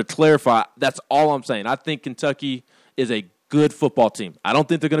 So to clarify, that's all I'm saying. I think Kentucky is a good football team. I don't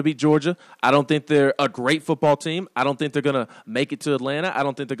think they're going to beat Georgia. I don't think they're a great football team. I don't think they're going to make it to Atlanta. I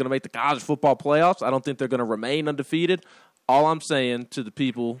don't think they're going to make the college football playoffs. I don't think they're going to remain undefeated. All I'm saying to the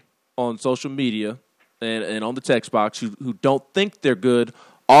people on social media and on the text box who don't think they're good,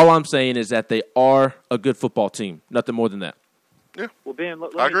 all I'm saying is that they are a good football team. Nothing more than that. Yeah. Well, Ben,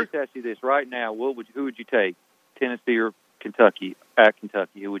 let me just ask you this right now. Who would you take, Tennessee or Kentucky? At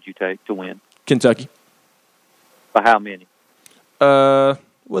Kentucky, who would you take to win? Kentucky. By how many?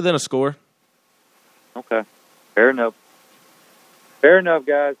 Within a score. Okay. Fair enough. Fair enough,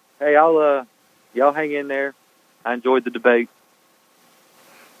 guys. Hey, y'all hang in there. I enjoyed the debate.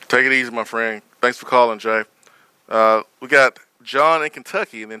 Take it easy, my friend. Thanks for calling, Jay. We got John in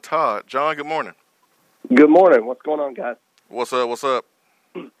Kentucky and then Todd. John, good morning. Good morning. What's going on, guys? What's up?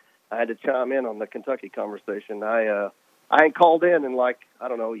 I had to chime in on the Kentucky conversation. I ain't called in a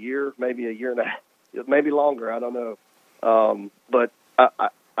year, maybe a year and a half, maybe longer. I don't know. But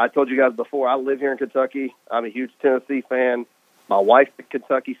I told you guys before, I live here in Kentucky. I'm a huge Tennessee fan. My wife's a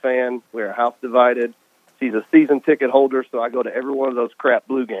Kentucky fan. We're house divided. She's a season ticket holder, so I go to every one of those crap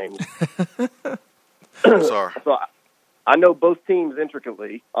Blue games. Sorry. So I know both teams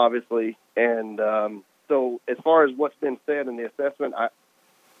intricately, obviously. And so as far as what's been said in the assessment,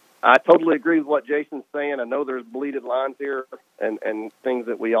 I totally agree with what Jason's saying. I know there's bleeded lines here and things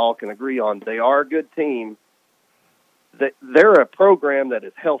that we all can agree on. They are a good team. They're a program that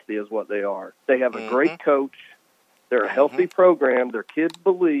is healthy is what they are. They have a great coach. They're a healthy program. Their kids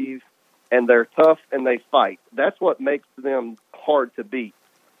believe, and they're tough, and they fight. That's what makes them hard to beat.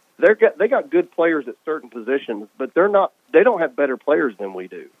 They got good players at certain positions, but they don't have better players than we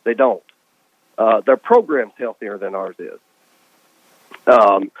do. They don't. Their program's healthier than ours is.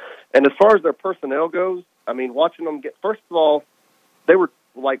 And as far as their personnel goes, I mean, watching them first of all, they were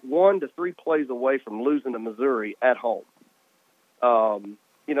 1 to 3 plays away from losing to Missouri at home. And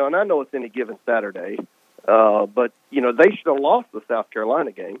I know it's any given Saturday, but, they should have lost the South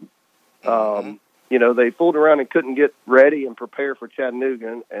Carolina game. They fooled around and couldn't get ready and prepare for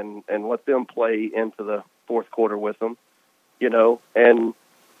Chattanooga and let them play into the fourth quarter with them, And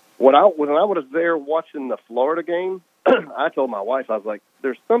when I was there watching the Florida game, I told my wife, I was like,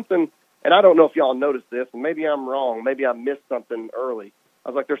 there's something, and I don't know if y'all noticed this, and maybe I'm wrong. Maybe I missed something early. I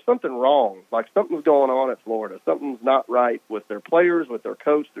was like, there's something wrong. Like, something's going on at Florida. Something's not right with their players, with their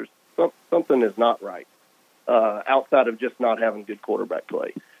coach. There's something is not right outside of just not having good quarterback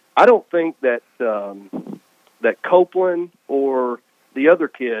play. I don't think that that Copeland or the other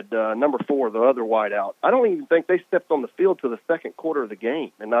kid, number 4, the other wideout, I don't even think they stepped on the field to the second quarter of the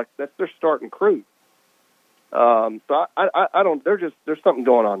game, and that's their starting crew. So I don't. There's something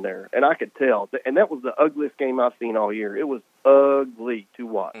going on there, and I could tell. And that was the ugliest game I've seen all year. It was ugly to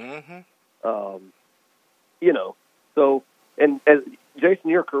watch. So, and as Jason,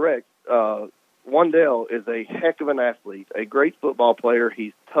 you're correct. Wandale is a heck of an athlete, a great football player.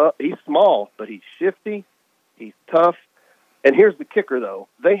 He's tough. He's small, but he's shifty. He's tough. And here's the kicker, though.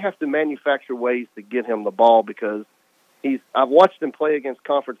 They have to manufacture ways to get him the ball because I've watched him play against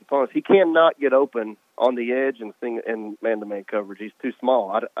conference opponents. He cannot get open on the edge and man-to-man coverage. He's too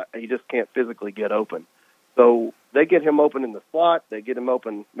small. He just can't physically get open. So they get him open in the slot. They get him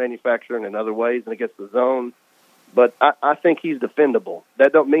open manufacturing in other ways, and it gets the zone. But I think he's defendable.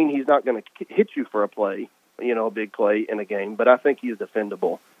 That don't mean he's not going to hit you for a play, a big play in a game, but I think he's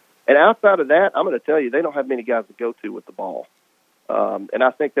defendable. And outside of that, I'm going to tell you, they don't have many guys to go to with the ball. And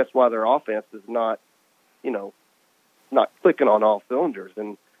I think that's why their offense is not clicking on all cylinders.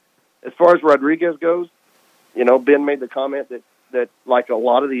 And as far as Rodriguez goes, Ben made the comment that like a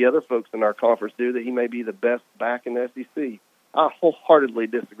lot of the other folks in our conference do, that he may be the best back in the SEC. I wholeheartedly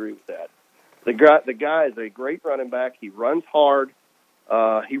disagree with that. The guy is a great running back. He runs hard.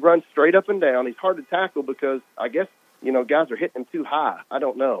 He runs straight up and down. He's hard to tackle because I guess, guys are hitting him too high. I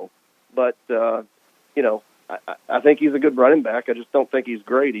don't know. But, I think he's a good running back. I just don't think he's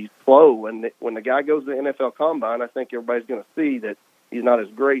great. He's slow. And when the guy goes to the NFL Combine, I think everybody's going to see that he's not as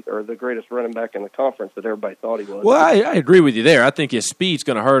great or the greatest running back in the conference that everybody thought he was. Well, I agree with you there. I think his speed's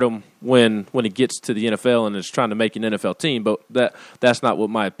going to hurt him when he gets to the NFL and is trying to make an NFL team. But that's not what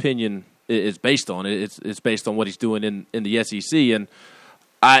my opinion is based on. It's based on what he's doing in the SEC. And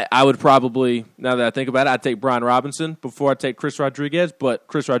I would probably, now that I think about it, I'd take Brian Robinson before I take Chris Rodriguez. But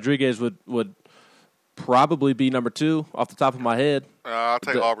Chris Rodriguez would probably be number 2 off the top of my head. I'll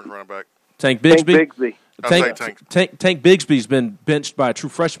take Auburn's running back. Tank Bigsby. Tank Bigsby's been benched by a true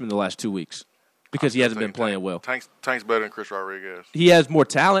freshman the last 2 weeks because he hasn't been playing well. Tank's better than Chris Rodriguez. He has more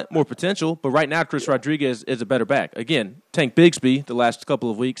talent, more potential, but right now Chris Rodriguez is a better back. Again, Tank Bigsby the last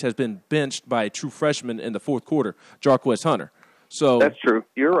couple of weeks has been benched by a true freshman in the fourth quarter, Jarquez Hunter. So that's true.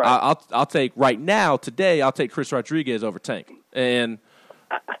 You're right. I'll take right now today. I'll take Chris Rodriguez over Tank, and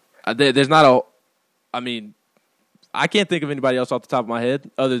there's not a. I mean, I can't think of anybody else off the top of my head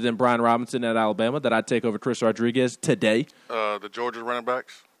other than Brian Robinson at Alabama that I'd take over Chris Rodriguez today. The Georgia running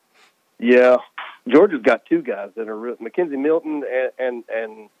backs? Yeah. Georgia's got 2 guys that are real. Mackenzie Milton and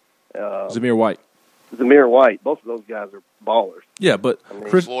Zamir White. Both of those guys are ballers. Yeah, but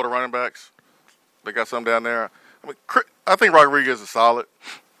Florida running backs, they got some down there. I think Rodriguez is solid.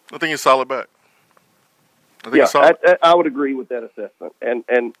 I think he's a solid back. I would agree with that assessment, and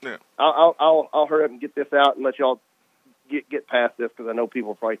yeah. I'll hurry up and get this out and let y'all get past this because I know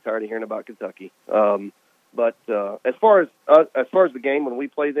people are probably tired of hearing about Kentucky. But as far as the game when we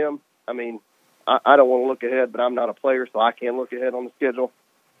play them, I mean, I don't want to look ahead, but I'm not a player, so I can't look ahead on the schedule.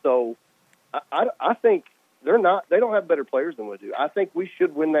 So I think they don't have better players than we do. I think we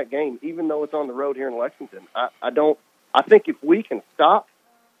should win that game, even though it's on the road here in Lexington. I think if we can stop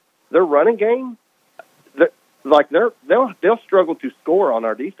their running game. They'll struggle to score on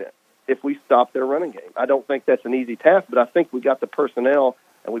our defense if we stop their running game. I don't think that's an easy task, but I think we got the personnel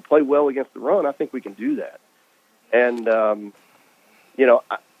and we play well against the run. I think we can do that. And I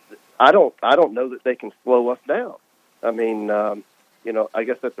don't know that they can slow us down. I mean, I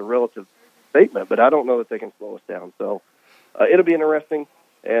guess that's a relative statement, but I don't know that they can slow us down. So it'll be interesting,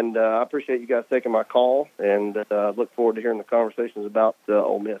 and I appreciate you guys taking my call, and look forward to hearing the conversations about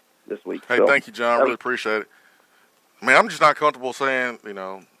Ole Miss this week. Hey, thank you, John. I really appreciate it. I mean, I'm just not comfortable saying,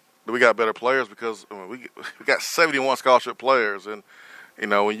 that we got better players because we got 71 scholarship players, and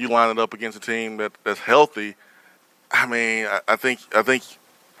when you line it up against a team that's healthy, I mean, I think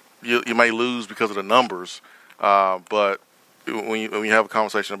you may lose because of the numbers, but when you have a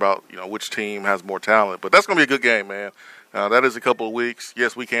conversation about which team has more talent, but that's going to be a good game, man. That is a couple of weeks.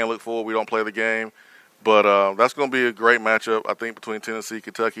 Yes, we can look forward. We don't play the game, but that's going to be a great matchup, I think, between Tennessee and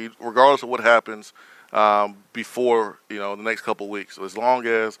Kentucky, regardless of what happens before the next couple of weeks. So as long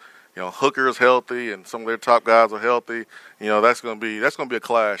as Hooker is healthy and some of their top guys are healthy, that's going to be a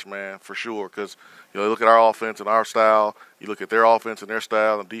clash, man, for sure. Because you look at our offense and our style, you look at their offense and their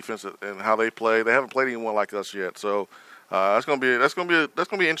style and defense and how they play. They haven't played anyone like us yet, so that's going to be an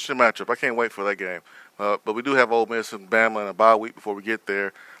interesting matchup. I can't wait for that game. But we do have Ole Miss and Bama and a bye week before we get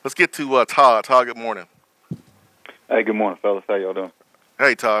there. Let's get to Todd. Todd, good morning. Hey, good morning, fellas. How y'all doing?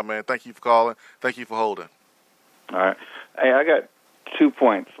 Hey, Todd, man. Thank you for calling. Thank you for holding. All right. Hey, I got 2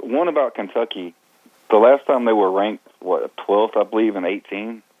 points. One about Kentucky. The last time they were ranked, 12th, I believe, in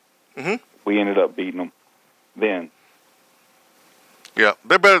 18? Mm-hmm. We ended up beating them then. Yeah,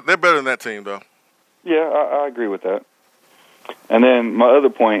 they're better than that team, though. Yeah, I agree with that. And then my other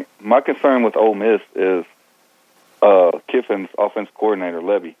point, my concern with Ole Miss is Kiffin's offensive coordinator,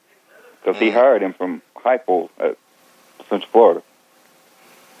 Levy, because he hired him from Heupel at Central Florida.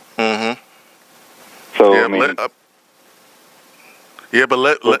 Mm-hmm. So, yeah, I mean...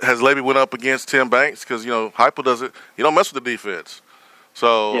 but has Levy went up against Tim Banks? Because, Heupel doesn't – you don't mess with the defense.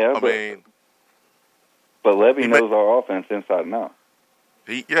 So, yeah, But Levy knows our offense inside and out.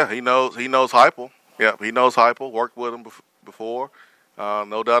 He knows Heupel. Yeah, he knows Heupel. Worked with him before,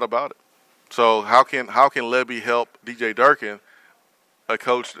 no doubt about it. So how can Levy help DJ Durkin, a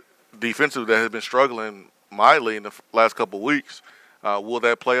coach defensive that has been struggling mightily in the last couple of weeks? Will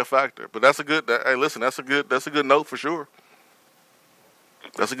that play a factor? But that's a good. Hey, listen, that's a good note for sure.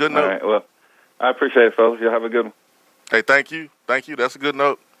 That's a good note. All right. Well, I appreciate it, fellas. Y'all have a good one. Hey, thank you. That's a good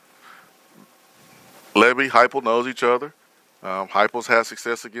note. Levy, Heupel knows each other. Heupel's had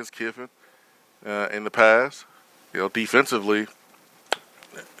success against Kiffin in the past. Defensively,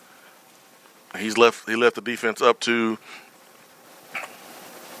 he left the defense up to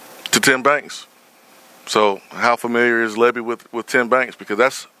Tim Banks. So how familiar is Levy with Tim Banks? Because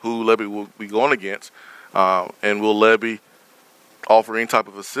that's who Levy will be going against. And will Levy offer any type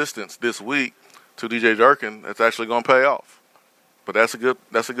of assistance this week to DJ Durkin that's actually going to pay off? But that's a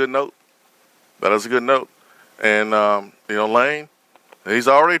good note. That is a good note. And, Lane, he's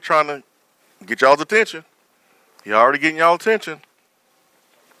already trying to get y'all's attention. He already getting y'all attention.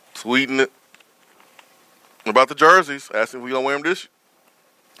 Tweeting it about the jerseys, asking if we going to wear them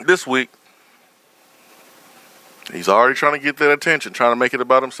this week. He's already trying to get that attention, trying to make it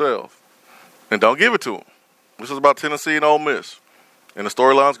about himself. And don't give it to him. This is about Tennessee and Ole Miss. And the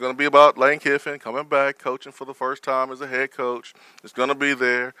storyline is going to be about Lane Kiffin coming back, coaching for the first time as a head coach. It's going to be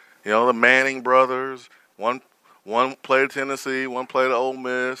there. The Manning brothers, one played at Tennessee, one played at Ole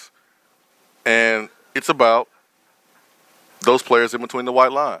Miss. And it's about those players in between the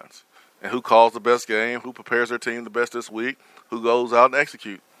white lines and who calls the best game, who prepares their team the best this week, who goes out and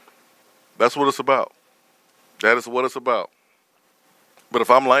execute. That's what it's about. That is what it's about. But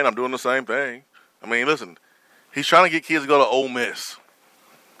if I'm Lane, I'm doing the same thing. I mean, listen, he's trying to get kids to go to Ole Miss.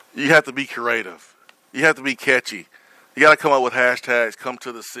 You have to be creative. You have to be catchy. You got to come up with hashtags, come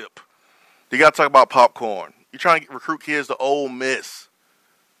to the sip. You got to talk about popcorn. You're trying to recruit kids to Ole Miss.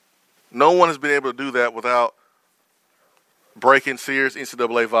 No one has been able to do that without breaking serious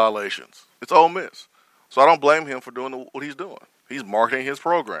NCAA violations. It's Ole Miss. So I don't blame him for doing what he's doing. He's marketing his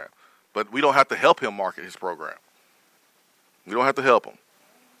program. But we don't have to help him market his program. We don't have to help him.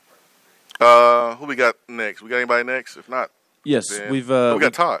 Who we got next? We got anybody next? If not, yes, then, we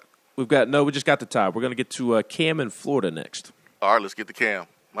got Todd. We just got to Todd. We're going to get to Cam in Florida next. All right, let's get to Cam.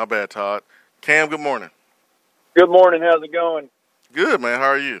 My bad, Todd. Cam, good morning. Good morning. How's it going? Good, man. How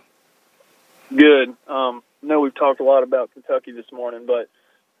are you? Good. I know we've talked a lot about Kentucky this morning, but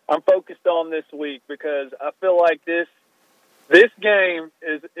I'm focused on this week because I feel like this game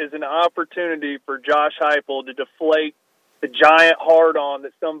is an opportunity for Josh Heupel to deflate the giant hard-on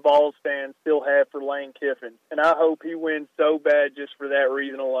that some Vols fans still have for Lane Kiffin. And I hope he wins so bad just for that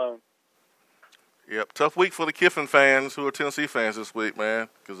reason alone. Yep, tough week for the Kiffin fans who are Tennessee fans this week, man,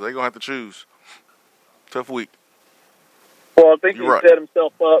 because they're going to have to choose. Tough week. Well, I think he set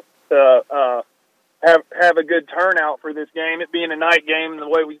himself up to have a good turnout for this game. It being a night game and the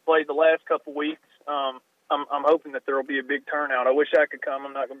way we played the last couple weeks, I'm hoping that there will be a big turnout. I wish I could come.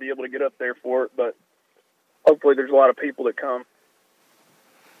 I'm not going to be able to get up there for it, but hopefully there's a lot of people that come.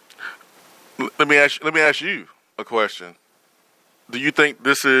 Let me ask you a question. Do you think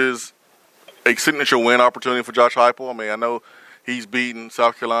this is a signature win opportunity for Josh Heupel? I mean, I know he's beaten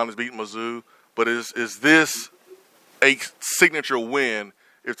South Carolina, he's beaten Mizzou, but is this a signature win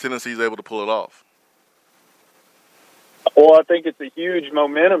if Tennessee's able to pull it off? Well, I think it's a huge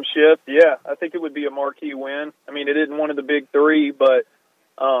momentum shift. Yeah, I think it would be a marquee win. I mean, it isn't one of the big three, but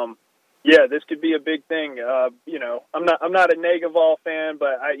yeah, this could be a big thing. I'm not a Negaval fan,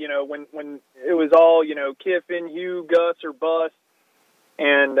 but when it was all Kiffin, Hugh, Gus, or bust,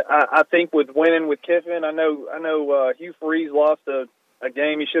 and And I think with winning with Kiffin, I know Hugh Freeze lost a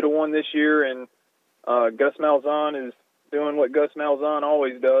game he should have won this year, and Gus Malzahn is doing what Gus Malzahn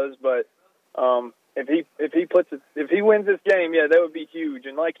always does. But if he wins this game, yeah, that would be huge.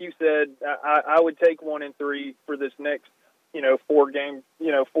 And like you said, I would take 1-3 for this next 4 game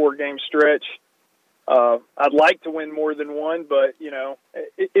stretch. I'd like to win more than one, but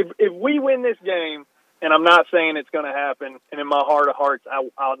if we win this game, and I'm not saying it's going to happen, and in my heart of hearts,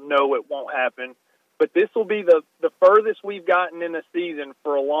 I'll know it won't happen. But this will be the furthest we've gotten in a season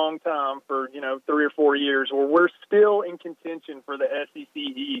for a long time, for 3 or 4 years, where we're still in contention for the SEC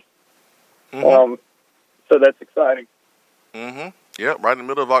East. Mm-hmm. So that's exciting. Mm-hmm. Yeah, right in the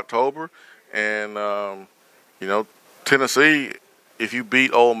middle of October, and Tennessee. If you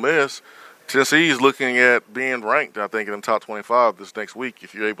beat Ole Miss, Tennessee is looking at being ranked, I think, in the top 25 this next week.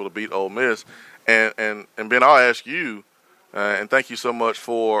 If you're able to beat Ole Miss, and Ben, I'll ask you, and thank you so much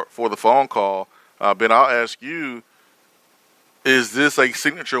for the phone call. Ben, I'll ask you, is this a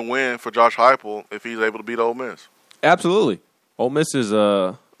signature win for Josh Heupel if he's able to beat Ole Miss? Absolutely. Ole Miss is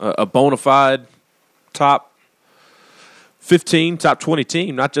a bona fide top 15, top 20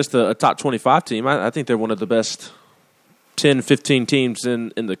 team, not just a top 25 team. I think they're one of the best 10, 15 teams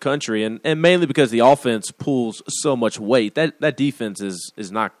in the country, and mainly because the offense pulls so much weight. That defense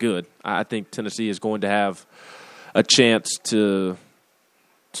is not good. I think Tennessee is going to have a chance to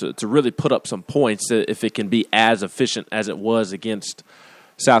really put up some points if it can be as efficient as it was against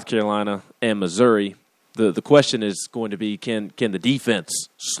South Carolina and Missouri. The question is going to be, can the defense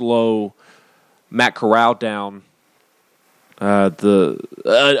slow Matt Corral down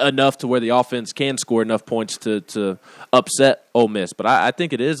enough to where the offense can score enough points to upset Ole Miss? But I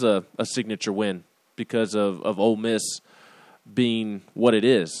think it is a signature win because of Ole Miss being what it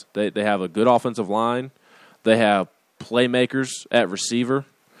is. They have a good offensive line. They have playmakers at receiver.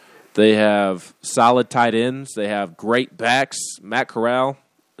 They have solid tight ends. They have great backs. Matt Corral,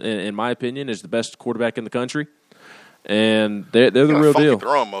 in my opinion, is the best quarterback in the country, and they're the real deal.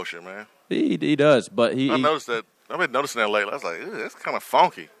 Throwing motion, man. He does, but I noticed that. I've been noticing that lately. I was like, that's kind of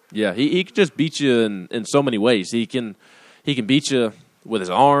funky. Yeah, he can just beat you in so many ways. He can beat you with his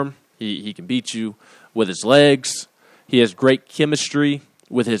arm. He can beat you with his legs. He has great chemistry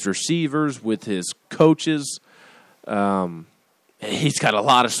with his receivers, with his coaches. He's got a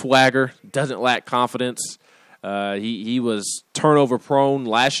lot of swagger. Doesn't lack confidence. He was turnover prone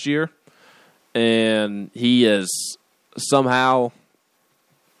last year, and he is somehow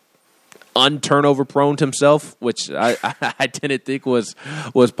unturnover prone himself, which I didn't think was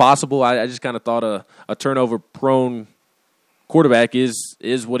possible. I just kind of thought a turnover prone quarterback is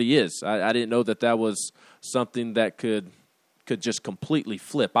what he is. I didn't know that was something that could just completely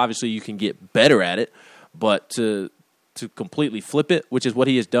flip. Obviously, you can get better at it, but to completely flip it, which is what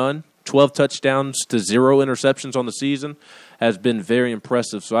he has done, 12 touchdowns to 0 interceptions on the season, has been very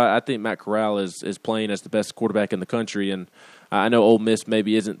impressive. So I think Matt Corral is playing as the best quarterback in the country, and I know Ole Miss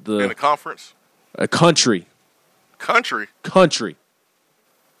maybe isn't in the conference. Country.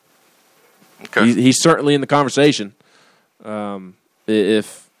 Okay. He's certainly in the conversation.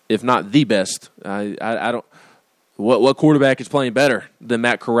 If not the best, I don't. What quarterback is playing better than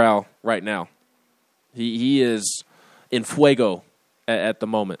Matt Corral right now? He is in fuego at the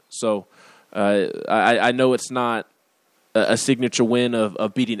moment. So I know it's not a signature win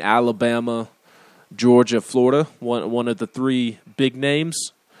of beating Alabama, Georgia, Florida, one of the 3 big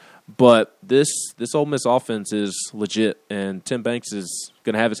names. But this Ole Miss offense is legit, and Tim Banks is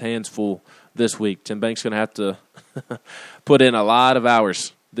going to have his hands full this week. Tim Banks is going to have to put in a lot of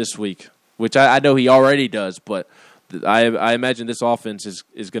hours this week, which I know he already does, but I imagine this offense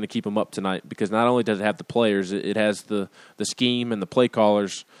is going to keep him up tonight, because not only does it have the players, it has the scheme and the play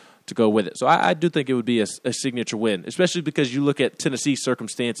callers to go with it. So I do think it would be a signature win, especially because you look at Tennessee's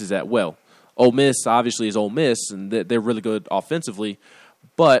circumstances at well. Ole Miss obviously is Ole Miss, and they're really good offensively,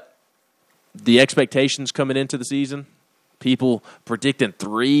 but the expectations coming into the season, people predicting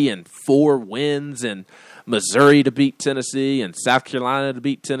 3 and 4 wins, and Missouri to beat Tennessee, and South Carolina to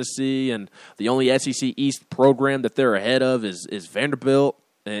beat Tennessee, and the only SEC East program that they're ahead of is Vanderbilt,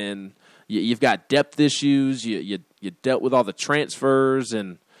 and you've got depth issues. You dealt with all the transfers,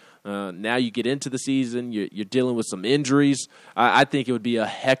 and now you get into the season, you're dealing with some injuries. I think it would be a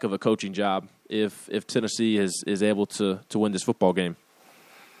heck of a coaching job if Tennessee is able to win this football game.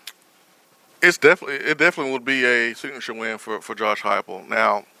 It definitely would be a signature win for Josh Heupel.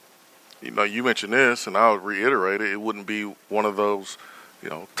 Now, you mentioned this, and I'll reiterate it. It wouldn't be one of those,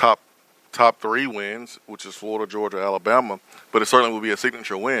 top 3 wins, which is Florida, Georgia, Alabama, but it certainly would be a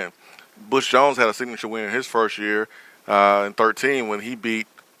signature win. Bush Jones had a signature win in his first year in 2013 when he beat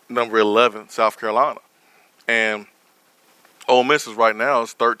number 11, South Carolina. And Ole Miss is right now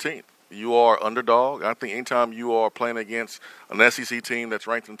is 13th. You are underdog. I think anytime you are playing against an SEC team that's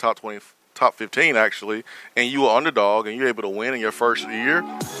ranked in the top 15 actually, and you are underdog and you're able to win in your first year,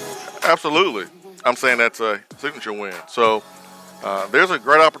 absolutely. I'm saying that's a signature win. So there's a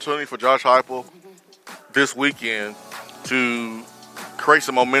great opportunity for Josh Heupel this weekend to create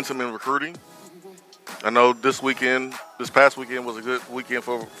some momentum in recruiting. I know this past weekend was a good weekend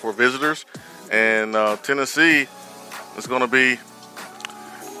for visitors, and Tennessee is going to be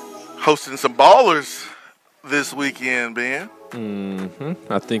hosting some ballers this weekend, Ben.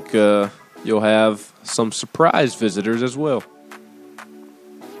 I think you'll have some surprise visitors as well.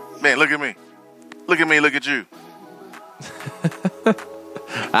 Man, look at me. Look at me, look at you.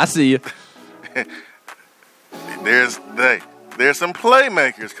 I see you. There's some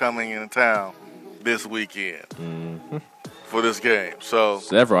playmakers coming into town this weekend for this game. So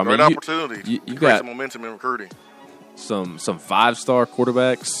several. Great opportunity to you create got some momentum in recruiting. Some 5-star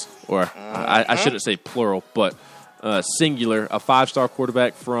quarterbacks, or I shouldn't say plural, but singular. A 5-star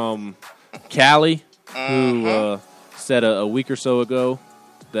quarterback from Cali who said a week or so ago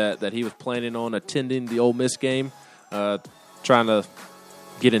that he was planning on attending the Ole Miss game. Trying to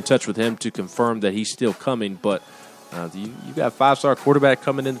get in touch with him to confirm that he's still coming, but you got a 5-star quarterback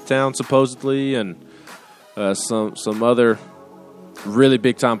coming into town supposedly, and some other really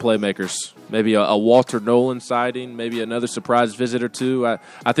big time playmakers. Maybe a Walter Nolan sighting, maybe another surprise visit or two.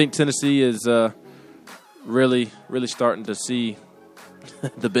 I think Tennessee is really starting to see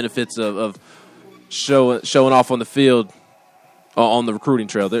the benefits of showing off on the field on the recruiting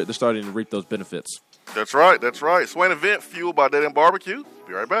trail. They're starting to reap those benefits. That's right. Swain and Ben, fueled by Dead End Barbecue.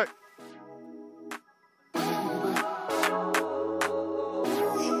 Be right back.